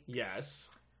last week. Yes.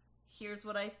 Here's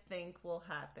what I think will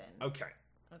happen. Okay.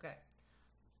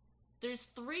 There's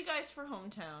 3 guys for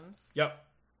hometowns. Yep.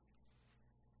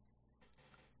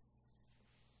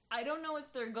 I don't know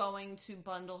if they're going to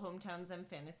bundle hometowns and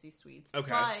fantasy suites.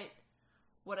 Okay. But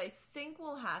what I think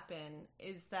will happen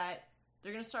is that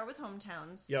they're going to start with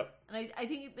hometowns. Yep. And I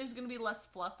think there's going to be less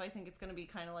fluff. I think it's going to be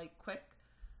kind of like quick.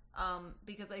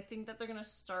 Because I think that they're going to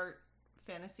start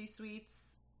fantasy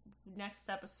suites next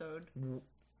episode.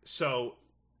 So,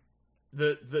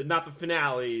 the not the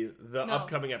finale, the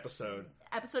upcoming episode.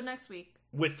 Episode next week.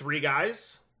 With 3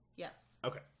 guys? Yes.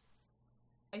 Okay.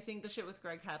 I think the shit with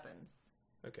Greg happens.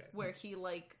 Okay. Where he,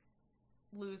 like,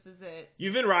 loses it.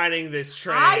 You've been riding this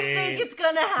train. I think it's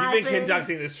gonna happen. You've been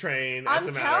conducting this train, as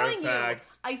a matter of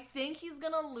fact. I think he's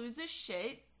gonna lose his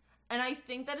shit, and I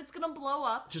think that it's gonna blow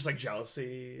up. Just like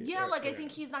jealousy? Yeah, I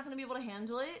think he's not gonna be able to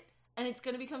handle it, and it's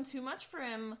gonna become too much for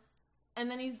him,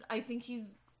 and then I think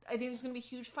there's gonna be a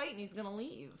huge fight, and he's gonna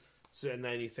leave. So, and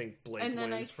then you think Blake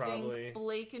wins, probably. Think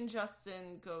Blake and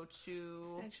Justin go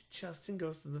to... Imagine Justin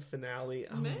goes to the finale.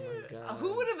 Oh my god.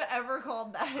 Who would have ever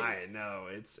called that? I know.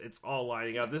 It's all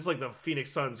lining up. This is like the Phoenix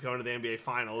Suns going to the NBA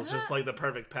Finals. Just like the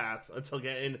perfect path until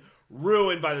getting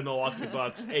ruined by the Milwaukee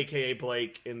Bucks, a.k.a.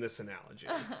 Blake, in this analogy.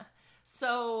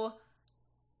 So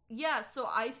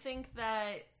I think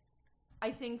that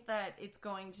it's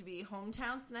going to be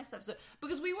hometowns next episode,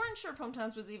 because we weren't sure if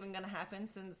hometowns was even going to happen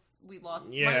since we lost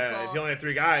Michael. If you only have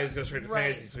 3 guys, go straight to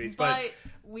fantasy suites. But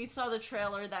we saw the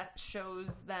trailer that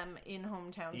shows them in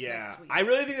hometowns next week. I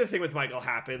really think the thing with Michael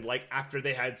happened like after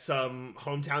they had some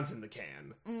hometowns in the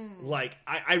can. Like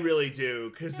I really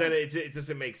do, because then it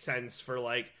doesn't make sense for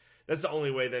like, that's the only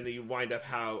way then you wind up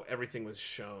how everything was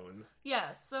shown.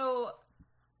 Yeah, so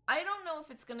I don't know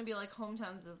if it's going to be like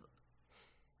hometowns is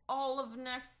all of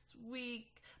next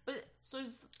week, but so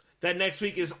that next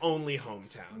week is only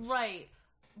hometowns, right?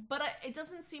 But it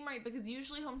doesn't seem right, because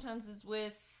usually hometowns is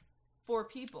with 4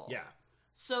 people. Yeah.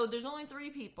 So there's only 3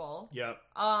 people. Yep.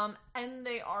 And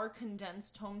they are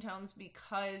condensed hometowns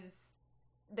because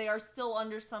they are still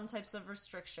under some types of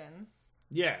restrictions.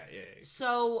 Yeah.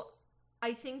 So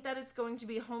I think that it's going to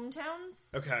be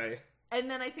hometowns. Okay. And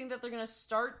then I think that they're going to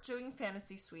start doing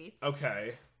fantasy suites.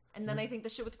 Okay. And then I think the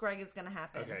shit with Greg is going to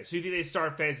happen. Okay, so you think they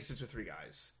start fantasy suites with 3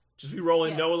 guys? Just be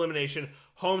rolling, no elimination.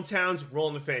 Hometowns,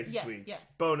 rolling the fantasy suites. Yeah.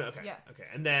 Bonus. Okay. Yeah. Okay.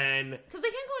 And then... Because they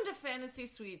can't go into fantasy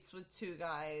suites with 2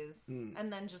 guys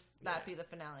and then just that be the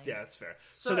finale. Yeah, that's fair.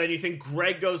 So then you think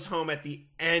Greg goes home at the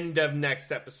end of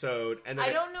next episode, and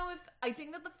then... don't know if... I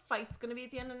think that the fight's going to be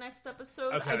at the end of next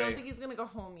episode. Okay. I don't think he's going to go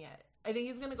home yet. I think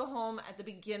he's going to go home at the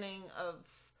beginning of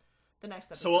the next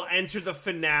episode. So we'll enter the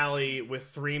finale with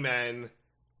 3 men...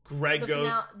 Greg goes...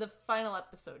 the final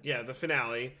episode. Yeah, the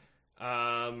finale.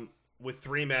 With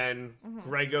 3 men. Mm-hmm.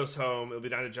 Greg goes home. It'll be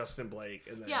down to Justin and Blake.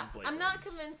 And then Blake I'm not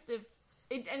convinced if...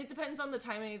 And it depends on the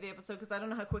timing of the episode, because I don't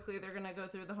know how quickly they're going to go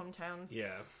through the hometowns.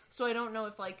 Yeah. So I don't know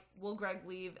if, like, will Greg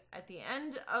leave at the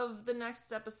end of the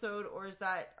next episode, or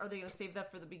are they going to save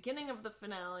that for the beginning of the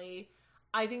finale?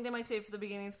 I think they might save it for the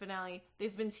beginning of the finale.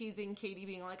 They've been teasing Katie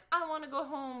being like, I want to go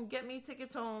home, get me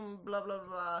tickets home, blah, blah,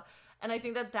 blah. And I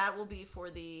think that will be for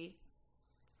the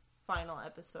final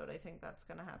episode. I think that's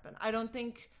going to happen. I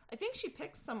think she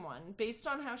picked someone based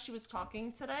on how she was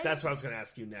talking today. That's what I was going to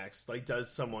ask you next. Like,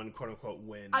 does someone, quote unquote,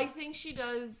 win? I think she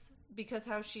does, because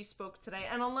how she spoke today.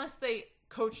 And unless they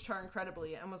coached her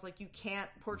incredibly and was like, you can't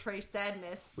portray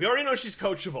sadness. We already know she's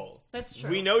coachable. That's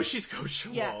true. We know she's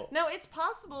coachable. Yeah. No, it's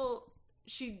possible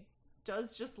she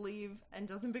does just leave and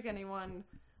doesn't pick anyone.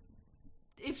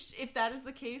 If that is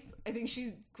the case, I think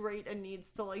she's great and needs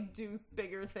to like do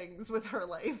bigger things with her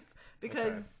life,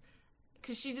 because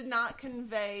she did not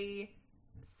convey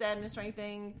sadness or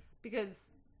anything, because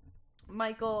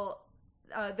Michael,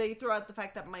 they threw out the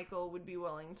fact that Michael would be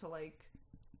willing to, like,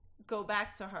 go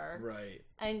back to her. Right.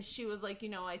 And she was like,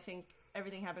 I think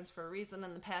everything happens for a reason,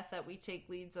 and the path that we take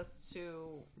leads us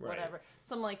to whatever. Right.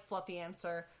 Some, like, fluffy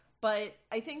answer. But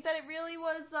I think that it really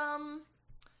was,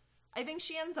 I think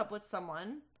she ends up with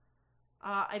someone.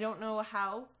 I don't know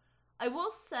how. I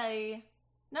will say,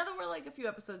 now that we're, like, a few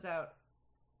episodes out,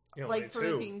 like, for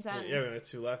it being done. Yeah, we only have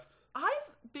 2 left.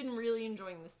 I've been really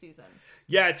enjoying this season.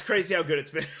 Yeah, it's crazy how good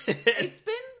it's been. It's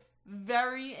been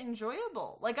very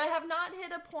enjoyable. Like, I have not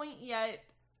hit a point yet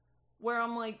where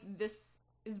I'm like, this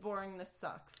is boring, this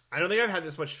sucks. I don't think I've had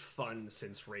this much fun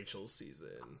since Rachel's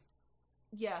season.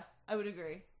 Yeah, I would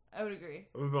agree.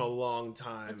 It's been a long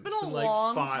time. It's been a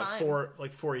long time.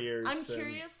 4 years. I'm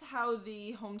curious how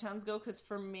the hometowns go, because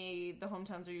for me, the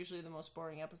hometowns are usually the most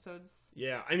boring episodes.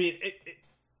 Yeah, I mean,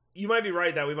 you might be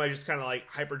right that we might just kind of like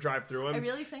hyper drive through them. I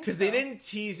really think so. Because they didn't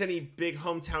tease any big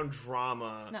hometown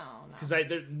drama. No. Because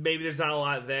maybe there's not a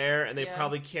lot there, and they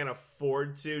probably can't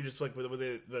afford to, just like with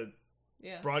the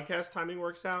broadcast timing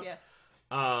works out. Yeah.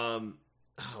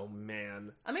 Oh,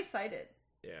 man. I'm excited.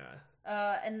 Yeah.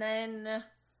 And then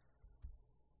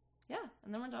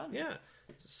we're done. Yeah.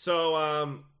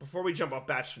 So, before we jump off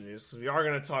Bachelor news, because we are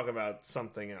going to talk about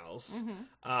something else,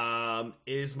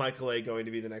 is Michael A. going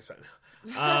to be the next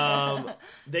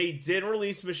they did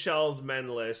release Michelle's men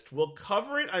list. We'll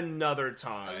cover it another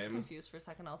time. I was confused for a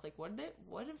second. I was like, what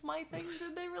of my thing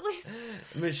did they release?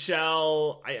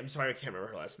 Michelle, I'm sorry, I can't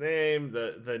remember her last name.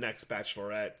 The next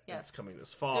Bachelorette that's coming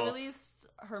this fall. They released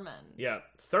her men. Yeah.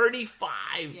 35.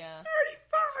 Yeah.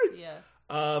 35. Yeah.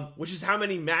 Which is how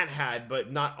many Matt had,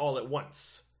 but not all at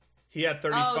once. He had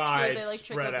 35 true. They, like,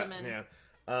 spread out.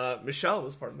 Yeah. Michelle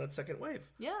was part of that second wave.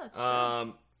 Yeah, that's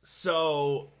true.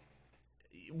 So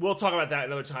we'll talk about that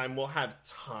another time. We'll have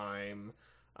time.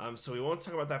 So we won't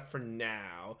talk about that for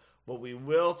now. What we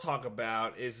will talk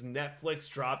about is Netflix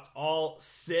dropped all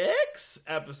 6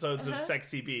 episodes of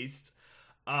Sexy Beast.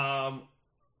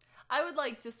 I would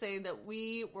like to say that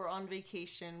we were on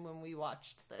vacation when we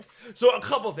watched this. So a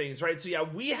couple things, right? So yeah,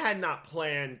 we had not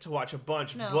planned to watch a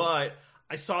bunch, but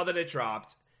I saw that it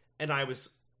dropped, and I was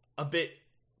a bit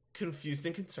confused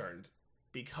and concerned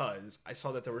because I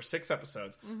saw that there were 6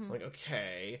 episodes. I'm like,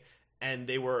 okay. And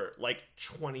they were like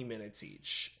 20 minutes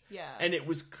each. Yeah. And it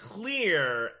was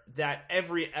clear that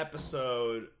every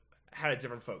episode had a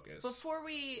different focus. Before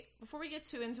we get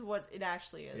too into what it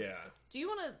actually is, do you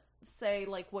want to say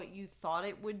like what you thought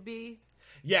it would be?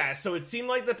 Yeah, so it seemed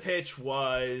like the pitch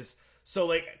was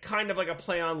like kind of like a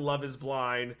play on Love is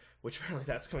Blind, which apparently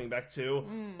that's coming back too.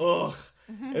 Ugh.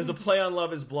 It was a play on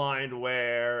Love is Blind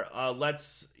where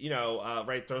let's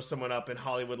throw someone up in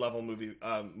Hollywood level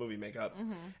movie makeup,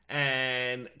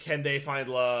 and can they find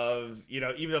love?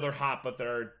 Even though they're hot, but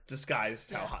they're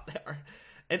disguised how hot they are.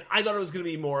 And I thought it was going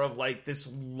to be more of like this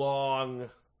long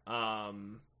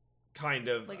kind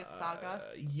of like a saga.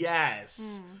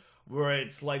 Yes. Where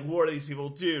it's like, what do these people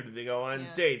do? Do they go on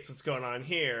dates? What's going on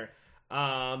here?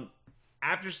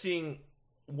 After seeing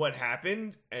what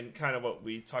happened and kind of what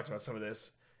we talked about some of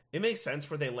this, it makes sense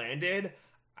where they landed.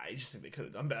 I just think they could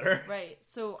have done better. Right.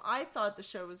 So I thought the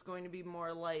show was going to be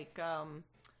more like,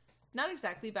 not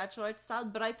exactly Bachelorette style,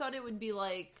 but I thought it would be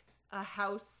like a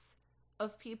house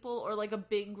of people or like a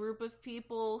big group of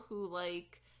people who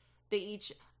like they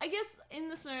each, I guess in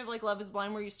the scenario of like Love is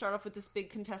Blind where you start off with this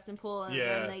big contestant pool and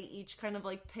then they each kind of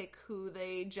like pick who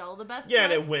they gel the best with.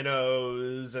 And it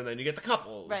winnows and then you get the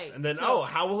couples. Right. And then,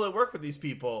 how will it work with these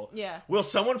people? Yeah. Will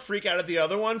someone freak out at the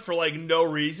other one for like no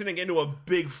reason and get into a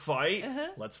big fight?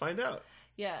 Let's find out.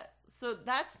 Yeah. So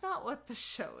that's not what the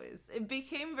show is. It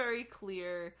became very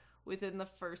clear within the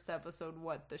first episode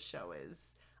what the show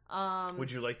is.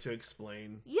 Would you like to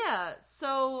explain? Yeah.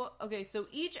 So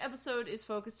each episode is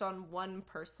focused on one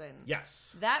person.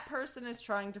 Yes. That person is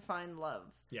trying to find love.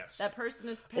 Yes. That person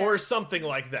is... or something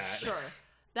like that. Sure.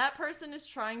 That person is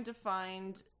trying to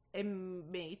find a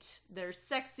mate. They're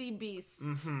sexy beasts.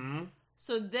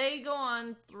 So they go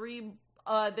on 3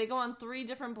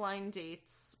 different blind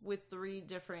dates with 3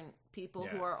 different people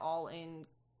who are all in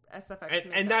SFX.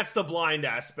 And that's the blind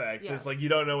aspect. Yes. It's like you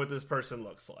don't know what this person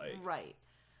looks like. Right.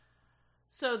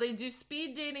 So they do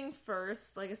speed dating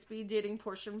first, like a speed dating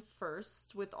portion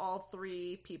first with all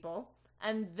 3 people.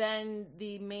 And then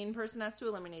the main person has to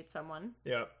eliminate someone.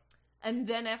 Yep. And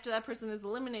then after that person is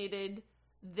eliminated,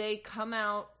 they come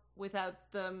out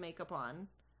without the makeup on.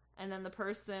 And then the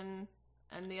person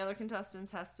and the other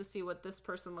contestants has to see what this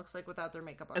person looks like without their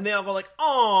makeup on. And they all go like,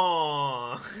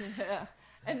 "Aww." Yeah.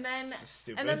 And then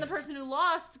the person who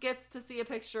lost gets to see a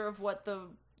picture of what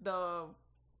the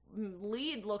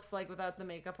lead looks like without the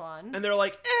makeup on. And they're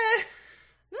like, eh.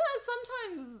 No,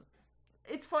 sometimes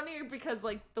it's funnier because,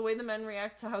 like, the way the men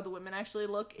react to how the women actually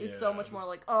look is so much more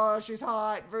like, oh, she's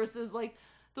hot, versus, like,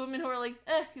 the women who are like,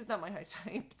 he's not my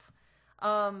type.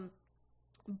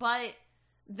 But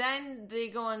then they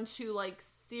go on to, like,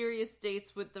 serious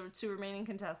dates with the 2 remaining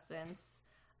contestants,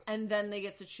 and then they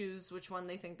get to choose which one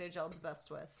they think they gelled the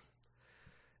best with.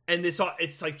 And it's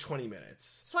like 20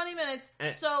 minutes. It's 20 minutes.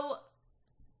 So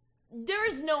there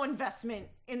is no investment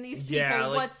in these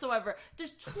people whatsoever.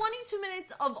 There's 22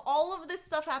 minutes of all of this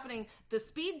stuff happening. The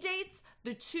speed dates,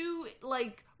 the 2,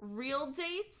 like, real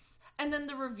dates, and then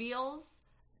the reveals.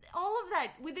 All of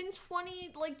that within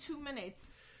 2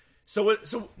 minutes. So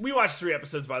we watched 3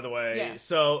 episodes, by the way. Yeah.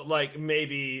 So, like,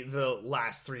 maybe the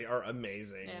last 3 are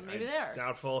amazing. Yeah, maybe they are.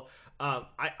 Doubtful.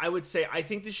 I would say I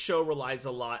think this show relies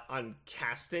a lot on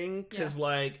casting, because,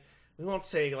 like, we won't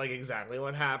say, like, exactly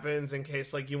what happens in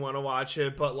case, like, you want to watch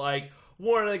it, but, like,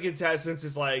 one of the contestants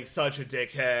is, like, such a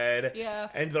dickhead. Yeah.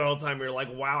 And the whole time you're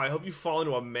like, wow, I hope you fall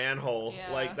into a manhole.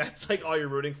 Yeah. Like, that's, like, all you're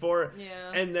rooting for.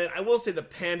 Yeah. And then I will say the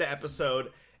panda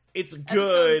episode, it's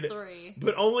good, Episode 3.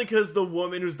 but only because the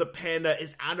woman who's the panda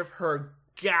is out of her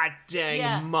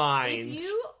goddamn mind. If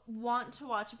you want to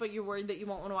watch it, but you're worried that you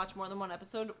won't want to watch more than one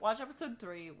episode, watch episode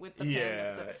 3 with the panda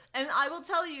episode. And I will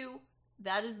tell you,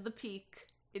 that is the peak.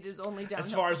 It is only downhill.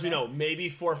 As far as we know, maybe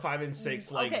 4, 5, and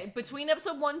 6. Like, okay, between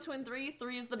episode 1, 2, and 3,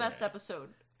 3 is the best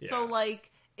episode. Yeah. So,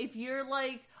 like, if you're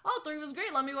like, oh, 3 was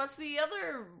great, let me watch the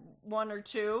other 1 or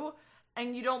 2,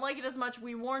 and you don't like it as much,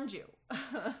 we warned you.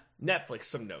 Netflix,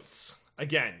 some notes.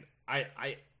 Again, I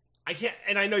can't,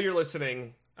 and I know you're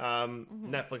listening,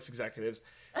 Netflix executives,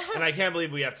 and I can't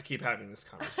believe we have to keep having this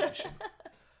conversation.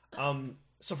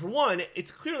 So for one,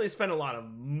 it's clearly spent a lot of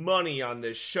money on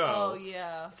this show. Oh,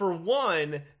 yeah. For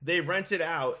one, they rented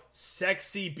out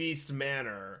Sexy Beast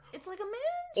Manor. It's like a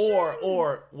mansion.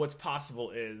 Or what's possible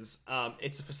is,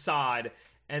 it's a facade,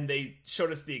 and they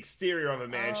showed us the exterior of a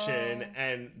mansion,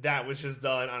 and that was just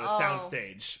done on a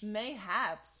soundstage.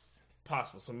 Mayhaps.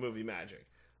 Possible, some movie magic.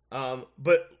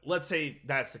 But let's say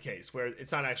that's the case, where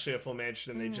it's not actually a full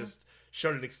mansion, and they just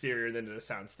showed an exterior and then did a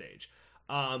soundstage.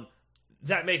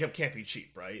 That makeup can't be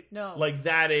cheap, right? No. Like,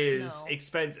 that is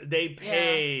expensive. They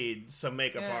paid some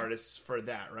makeup artists for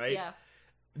that, right? Yeah.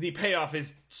 The payoff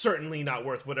is certainly not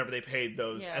worth whatever they paid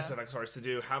those SFX artists to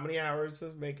do. How many hours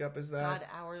of makeup is that? God,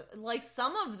 hours. Like,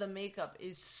 some of the makeup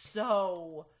is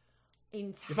so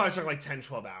intense. You're probably talking like 10,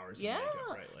 12 hours of makeup,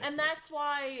 right? Like, and that's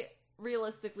why,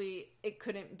 realistically, it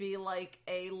couldn't be like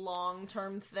a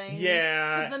long-term thing.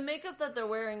 Yeah. Because the makeup that they're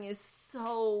wearing is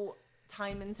so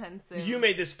time intensive. You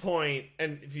made this point,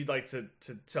 and if you'd like to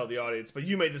tell the audience, but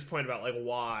you made this point about, like,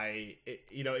 why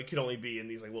it could only be in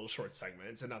these, like, little short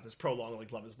segments and not this prolonged,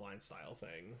 like, Love is Blind style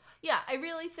thing. Yeah, I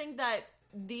really think that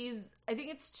I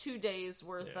think it's 2 days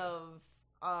worth of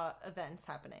events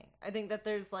happening. I think that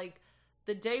there's, like,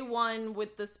 the day 1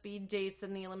 with the speed dates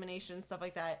and the elimination and stuff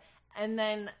like that, and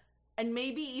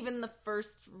maybe even the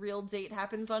first real date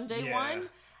happens on day 1.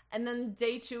 And then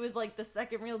day 2 is, like, the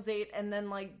second real date, and then,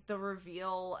 like, the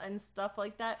reveal and stuff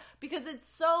like that. Because it's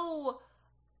so...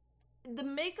 The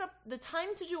makeup, the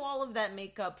time to do all of that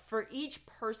makeup for each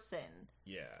person.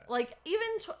 Yeah. Like, even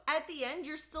at the end,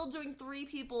 you're still doing 3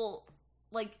 people,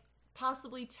 like,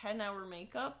 possibly 10-hour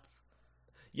makeup.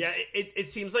 Yeah, it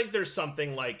seems like there's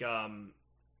something, like,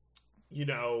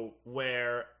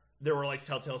 where... There were, like,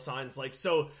 telltale signs, like,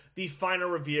 so the final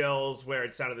reveals where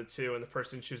it's down to the 2 and the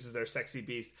person chooses their sexy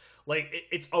beast, like,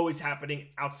 it's always happening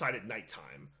outside at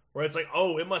nighttime, where it's like,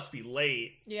 oh, it must be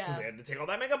late, because they had to take all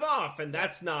that makeup off, and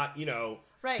that's not,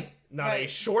 not a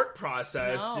short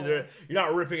process. No. You're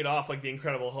not ripping it off like the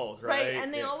Incredible Hulk, right? Right,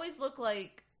 and they always look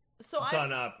like,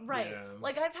 done up. Right,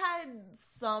 like, I've had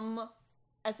some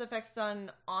SFX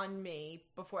done on me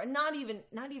before, and not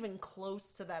even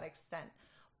close to that extent.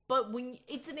 But when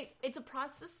it's a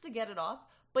process to get it off,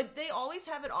 but they always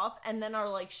have it off and then are,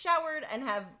 like, showered and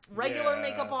have regular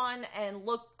makeup on and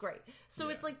look great. So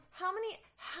it's like, how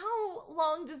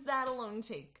long does that alone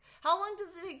take? How long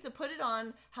does it take to put it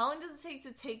on? How long does it take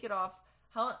to take it off?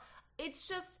 It's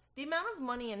just the amount of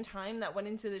money and time that went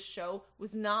into this show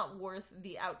was not worth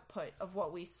the output of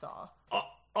what we saw.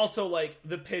 Also, like,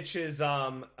 the pitch is,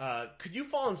 could you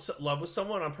fall in love with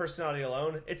someone on personality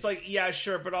alone? It's like, yeah,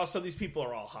 sure, but also these people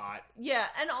are all hot. Yeah,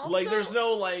 and also... Like, there's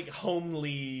no, like,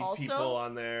 homely people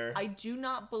on there. I do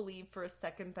not believe for a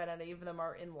second that any of them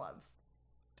are in love.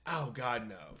 Oh, God,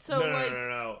 no. So,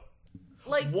 no.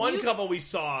 Like, one couple we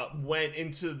saw went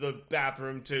into the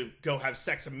bathroom to go have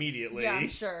sex immediately. Yeah,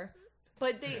 sure.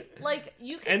 But they, like,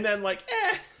 you could... And then, like,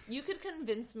 You could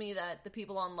convince me that the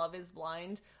people on Love is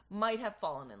Blind might have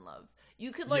fallen in love.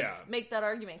 You could, make that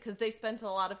argument, because they spent a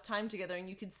lot of time together, and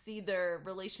you could see their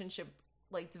relationship,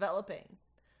 like, developing.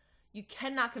 You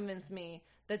cannot convince me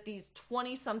that these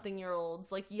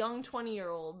 20-something-year-olds, like, young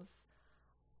 20-year-olds,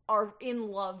 are in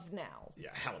love now. Yeah,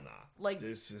 hell nah. Like,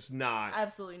 this is not...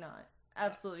 Absolutely not.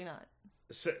 Absolutely not.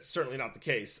 Certainly not the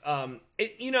case.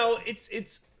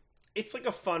 It's like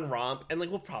a fun romp, and, like,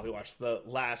 we'll probably watch the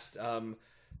last...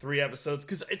 3 episodes,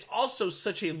 because it's also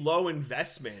such a low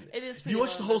investment. It is. You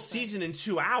watched the whole season in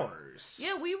 2 hours.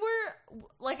 Yeah, we were,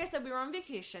 like I said, we were on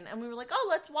vacation, and we were like, oh,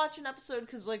 let's watch an episode,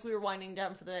 because, like, we were winding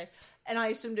down for the day, and I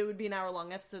assumed it would be an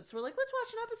hour-long episode, so we're like, let's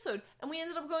watch an episode, and we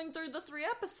ended up going through the 3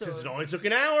 episodes. Because it only took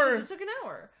an hour. It took an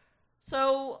hour.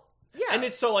 So... Yeah. And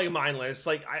it's so, like, mindless.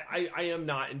 Like, I am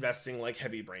not investing, like,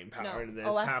 heavy brain power into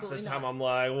this. Half the time I'm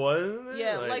like, what?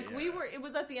 Yeah, it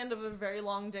was at the end of a very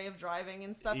long day of driving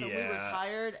and stuff, and we were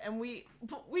tired, and we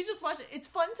just watched it. It's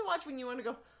fun to watch when you want to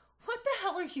go, what the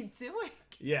hell are you doing?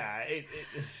 Yeah.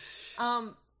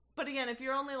 But again, if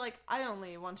you're only like, I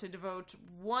only want to devote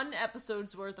 1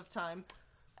 episode's worth of time.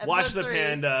 Watch the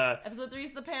panda. Episode 3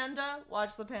 is the panda.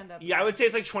 Watch the panda episode. Yeah, I would say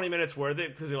it's like 20 minutes worth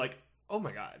it, because you're like, oh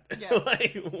my god. Yeah.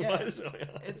 Like, what is going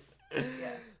on?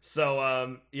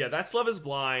 So, that's Love is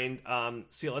Blind.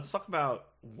 So let's talk about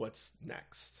what's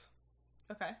next.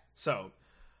 Okay. So,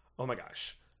 oh my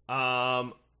gosh.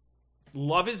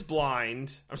 Love is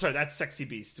Blind. I'm sorry, that's Sexy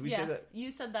Beast. Did we say that? You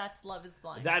said that's Love is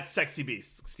Blind. That's Sexy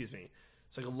Beast, excuse me.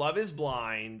 So, Love is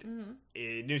Blind,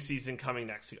 a new season coming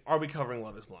next week. Are we covering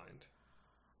Love is Blind?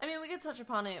 I mean, we could touch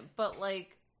upon it, but,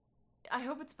 like, I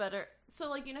hope it's better. So,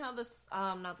 like, you know how this,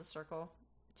 not The Circle,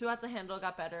 Too Hot to Handle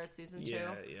got better at season 2?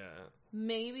 Yeah.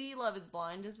 Maybe Love is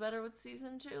Blind is better with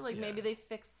season 2? Like, maybe they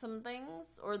fixed some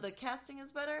things, or the casting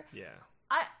is better? Yeah.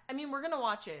 I mean, we're gonna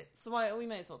watch it, so we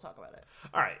may as well talk about it.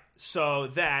 Alright, so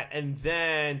that, and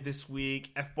then this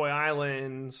week, F-Boy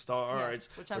Island starts.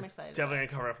 Yes, which I'm excited definitely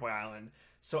gonna cover F-Boy Island.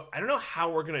 So, I don't know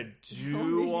how we're gonna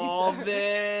do all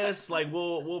this. Like,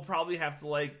 we'll probably have to,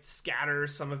 like, scatter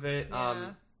some of it.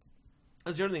 Yeah.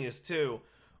 As the other thing is, too,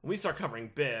 when we start covering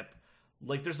BIP,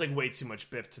 like, there's, like, way too much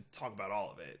BIP to talk about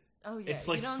all of it. Oh, yeah. It's,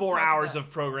 like, 4 hours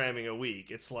of programming a week.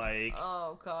 It's, like...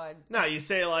 Oh, God. No, you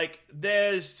say, like,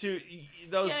 those two did this. You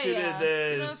don't have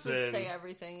to say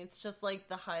everything. It's just, like,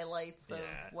 the highlights of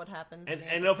what happens.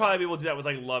 And they'll probably be able to do that with,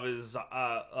 like, Love is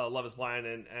Blind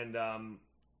and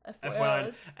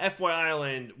F-Boy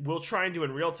Island. We'll try and do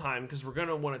in real time, because we're going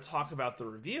to want to talk about the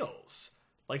reveals.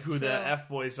 Like, who the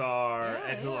F-Boys are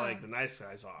and who, like, the nice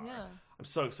guys are. Yeah. I'm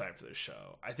so excited for this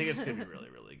show. I think it's going to be really,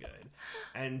 really good.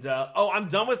 And, I'm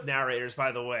done with narrators,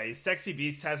 by the way. Sexy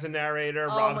Beast has a narrator.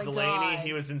 Rob Delaney,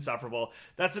 he was insufferable.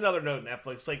 That's another note,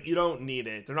 Netflix. Like, you don't need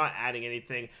it. They're not adding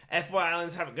anything. F-Boy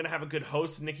Island's going to have a good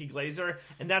host, Nikki Glazer,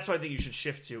 and that's what I think you should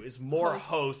shift to, is more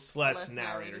hosts, less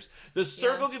narrators. The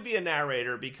Circle could be a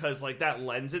narrator, because, like, that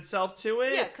lends itself to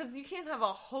it. Yeah, because you can't have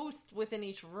a host within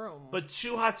each room. But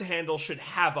Too Hot to Handle should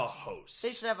have a host.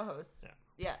 They should have a host.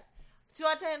 Yeah. Too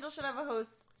Hot to Handle should have a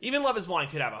host. Even Love is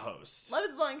Blind could have a host. Love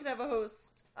is Blind could have a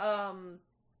host.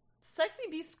 Sexy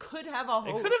Beast could have a host.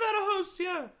 It could have had a host,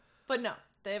 yeah. But no.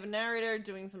 They have a narrator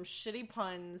doing some shitty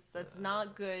puns that's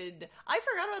not good. I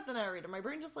forgot about the narrator. My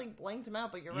brain just, like, blanked him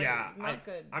out, but you're right. It was not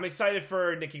good. I'm excited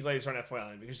for Nikki Glazer on F-Boy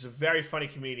Island, because she's a very funny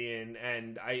comedian,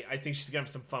 and I think she's going to have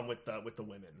some fun with the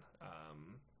women.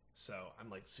 So I'm,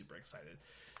 like, super excited.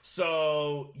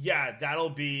 So, yeah, that'll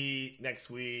be next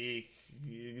week.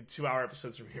 2-hour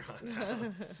episodes from here on out.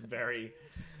 It's very,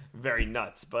 very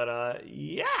nuts. But,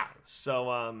 yeah.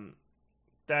 So,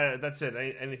 that's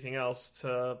it. Anything else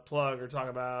to plug or talk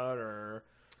about or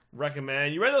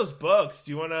recommend? You read those books.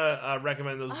 Do you want to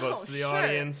recommend those books to the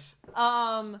audience?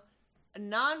 A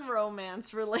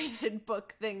non-romance related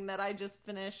book thing that I just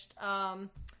finished. I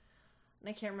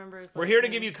can't remember his We're here to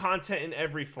give you content in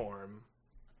every form.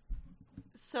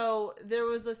 So there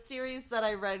was a series that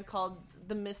I read called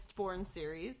the Mistborn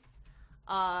series.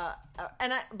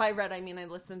 And by read, I mean I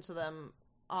listened to them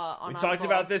on We talked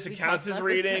about this. It counts as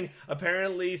reading.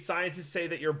 Apparently, scientists say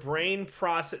that your brain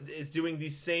process is doing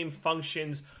these same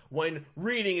functions when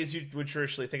reading, as you would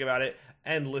traditionally think about it,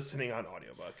 and listening on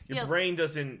audiobook. Your brain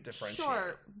doesn't differentiate.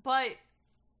 Sure, but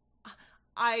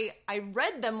I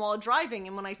read them while driving,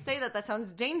 and when I say that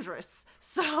sounds dangerous.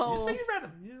 So you say you read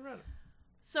them.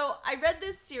 So I read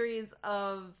this series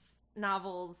of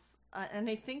novels, and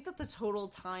I think that the total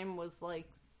time was like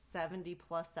 70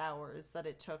 plus hours that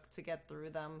it took to get through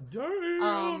them.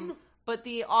 Damn! But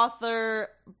the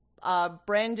author,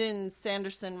 Brandon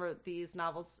Sanderson, wrote these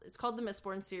novels. It's called the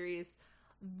Mistborn series.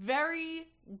 very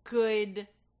good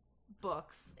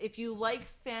books. If you like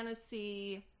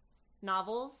fantasy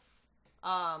novels,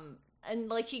 and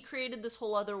like he created this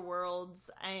whole other worlds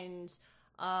and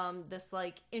this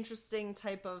like interesting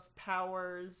type of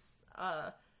powers.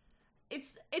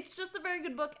 It's just a very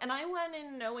good book, and I went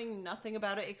in knowing nothing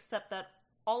about it except that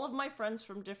all of my friends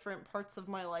from different parts of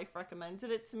my life recommended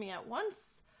it to me at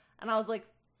once, and I was like,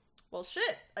 well,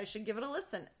 shit, I should give it a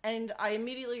listen. And I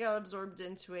immediately got absorbed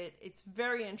into it. It's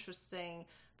very interesting.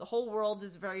 The whole world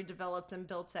is very developed and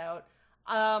built out.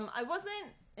 I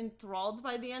wasn't enthralled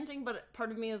by the ending, but part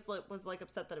of me was like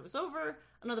upset that it was over.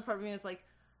 Another part of me was like,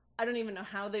 I don't even know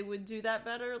how they would do that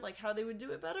better, like how they would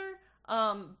do it better.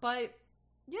 But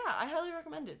yeah, I highly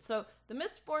recommend it. So the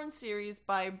Mistborn series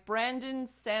by Brandon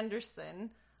Sanderson,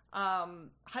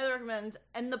 highly recommend.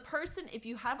 And the person, if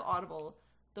you have Audible,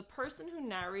 the person who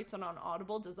narrates on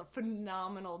Audible does a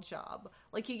phenomenal job.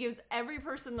 Like, he gives every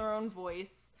person their own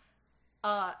voice,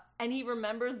 and he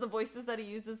remembers the voices that he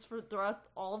uses throughout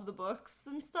all of the books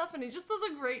and stuff, and he just does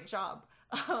a great job.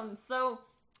 So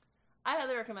I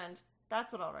highly recommend.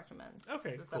 That's what I'll recommend.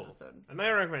 Okay, this cool. episode. I'm not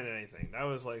recommending anything. That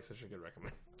was like such a good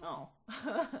recommend. Oh.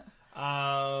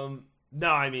 No,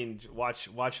 I mean, watch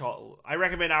all. I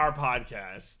recommend our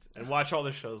podcast and watch all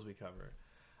the shows we cover.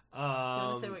 You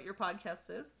want to say what your podcast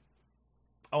is?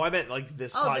 Oh, I meant like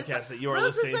this podcast that you are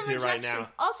listening to right now.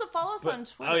 Also, follow us on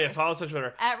Twitter. Oh, yeah, follow us on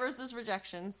Twitter. At Rose's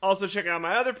Rejections. Also, check out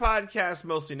my other podcast,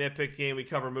 Mostly Nitpicking. We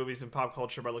cover movies and pop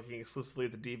culture by looking exclusively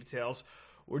at the details.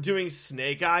 We're doing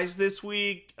Snake Eyes this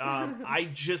week. I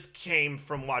just came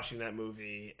from watching that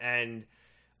movie, and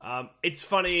it's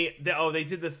funny. They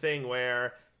did the thing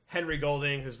where Henry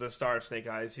Golding, who's the star of Snake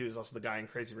Eyes, he was also the guy in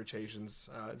Crazy Rich Asians,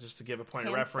 just to give a point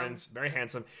of reference. Very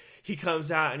handsome. He comes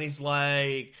out and he's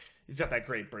like, he's got that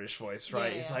great British voice,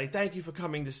 right? Yeah. He's like, thank you for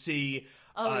coming to see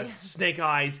Snake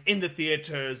Eyes in the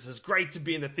theaters. It's great to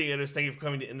be in the theaters. Thank you for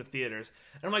coming in the theaters.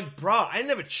 And I'm like, bro, I didn't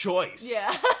have a choice.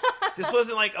 Yeah. This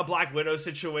wasn't like a Black Widow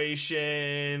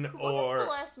situation. What was the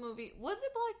last movie? Was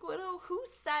it Black Widow? Who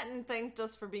sat and thanked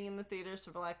us for being in the theaters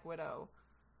for Black Widow?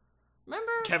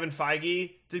 Remember? Kevin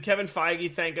Feige? Did Kevin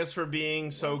Feige thank us for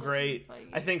being so great?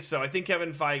 I think so. I think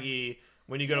Kevin Feige,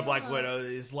 when you go to Black Widow,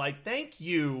 is like, thank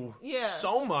you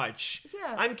so much.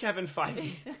 Yeah. I'm Kevin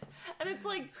Feige. And it's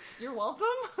like, you're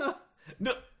welcome?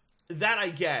 No, that I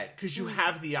get, because you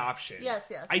have the option.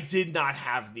 Yes. I did not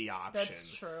have the option.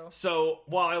 That's true. So,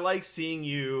 while I like seeing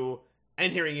you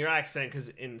and hearing your accent, because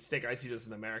in Snake Eyes he does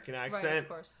an American accent, right, of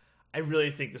course. I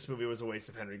really think this movie was a waste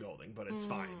of Henry Golding, but it's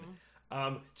fine.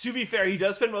 To be fair, he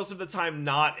does spend most of the time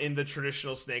not in the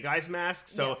traditional Snake Eyes mask,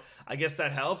 so I guess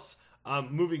that helps.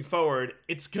 Moving forward,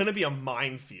 it's gonna be a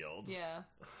minefield. Yeah.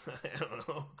 I don't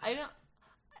know.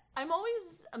 I'm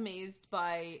always amazed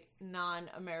by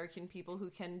non-American people who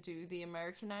can do the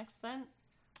American accent.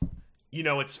 You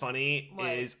know what's funny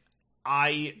is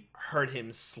I heard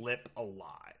him slip a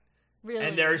lot. Really?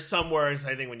 And there are some words,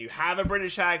 I think, when you have a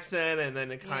British accent and then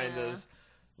it kind of...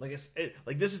 Like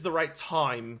this is the right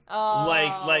time.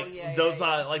 Like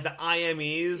the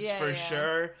IMEs for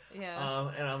sure.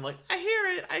 Yeah. And I'm like, I hear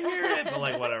it, but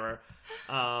like whatever.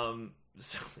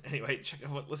 So anyway,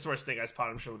 listen to our Snake Eyes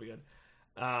pod. I'm sure it'll be good.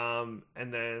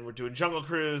 And then we're doing Jungle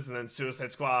Cruise and then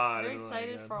Suicide Squad. Very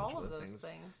excited for all of those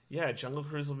things. Yeah, Jungle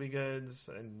Cruise will be good.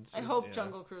 And I hope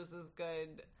Jungle Cruise is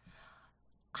good.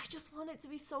 I just want it to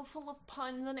be so full of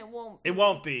puns, and it won't be. It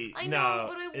won't be. I know,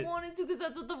 but I wanted to because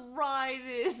that's what the ride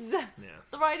is. Yeah.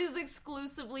 The ride is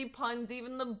exclusively puns.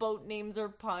 Even the boat names are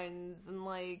puns, and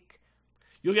like...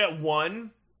 You'll get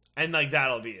one, and like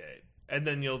that'll be it. And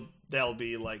then they'll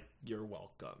be like, you're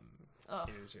welcome. Oh.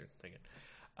 Here's your thing.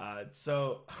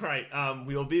 So, all right,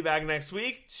 we will be back next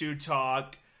week to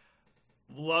talk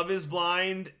Love is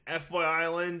Blind, F-Boy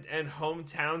Island, and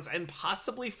Hometowns, and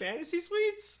possibly Fantasy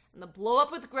Suites. And the Blow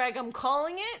Up with Greg, I'm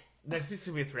calling it. Next week's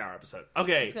going to be a 3-hour episode.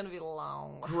 Okay. It's going to be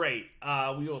long. Great.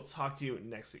 We will talk to you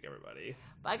next week, everybody.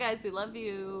 Bye, guys. We love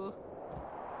you.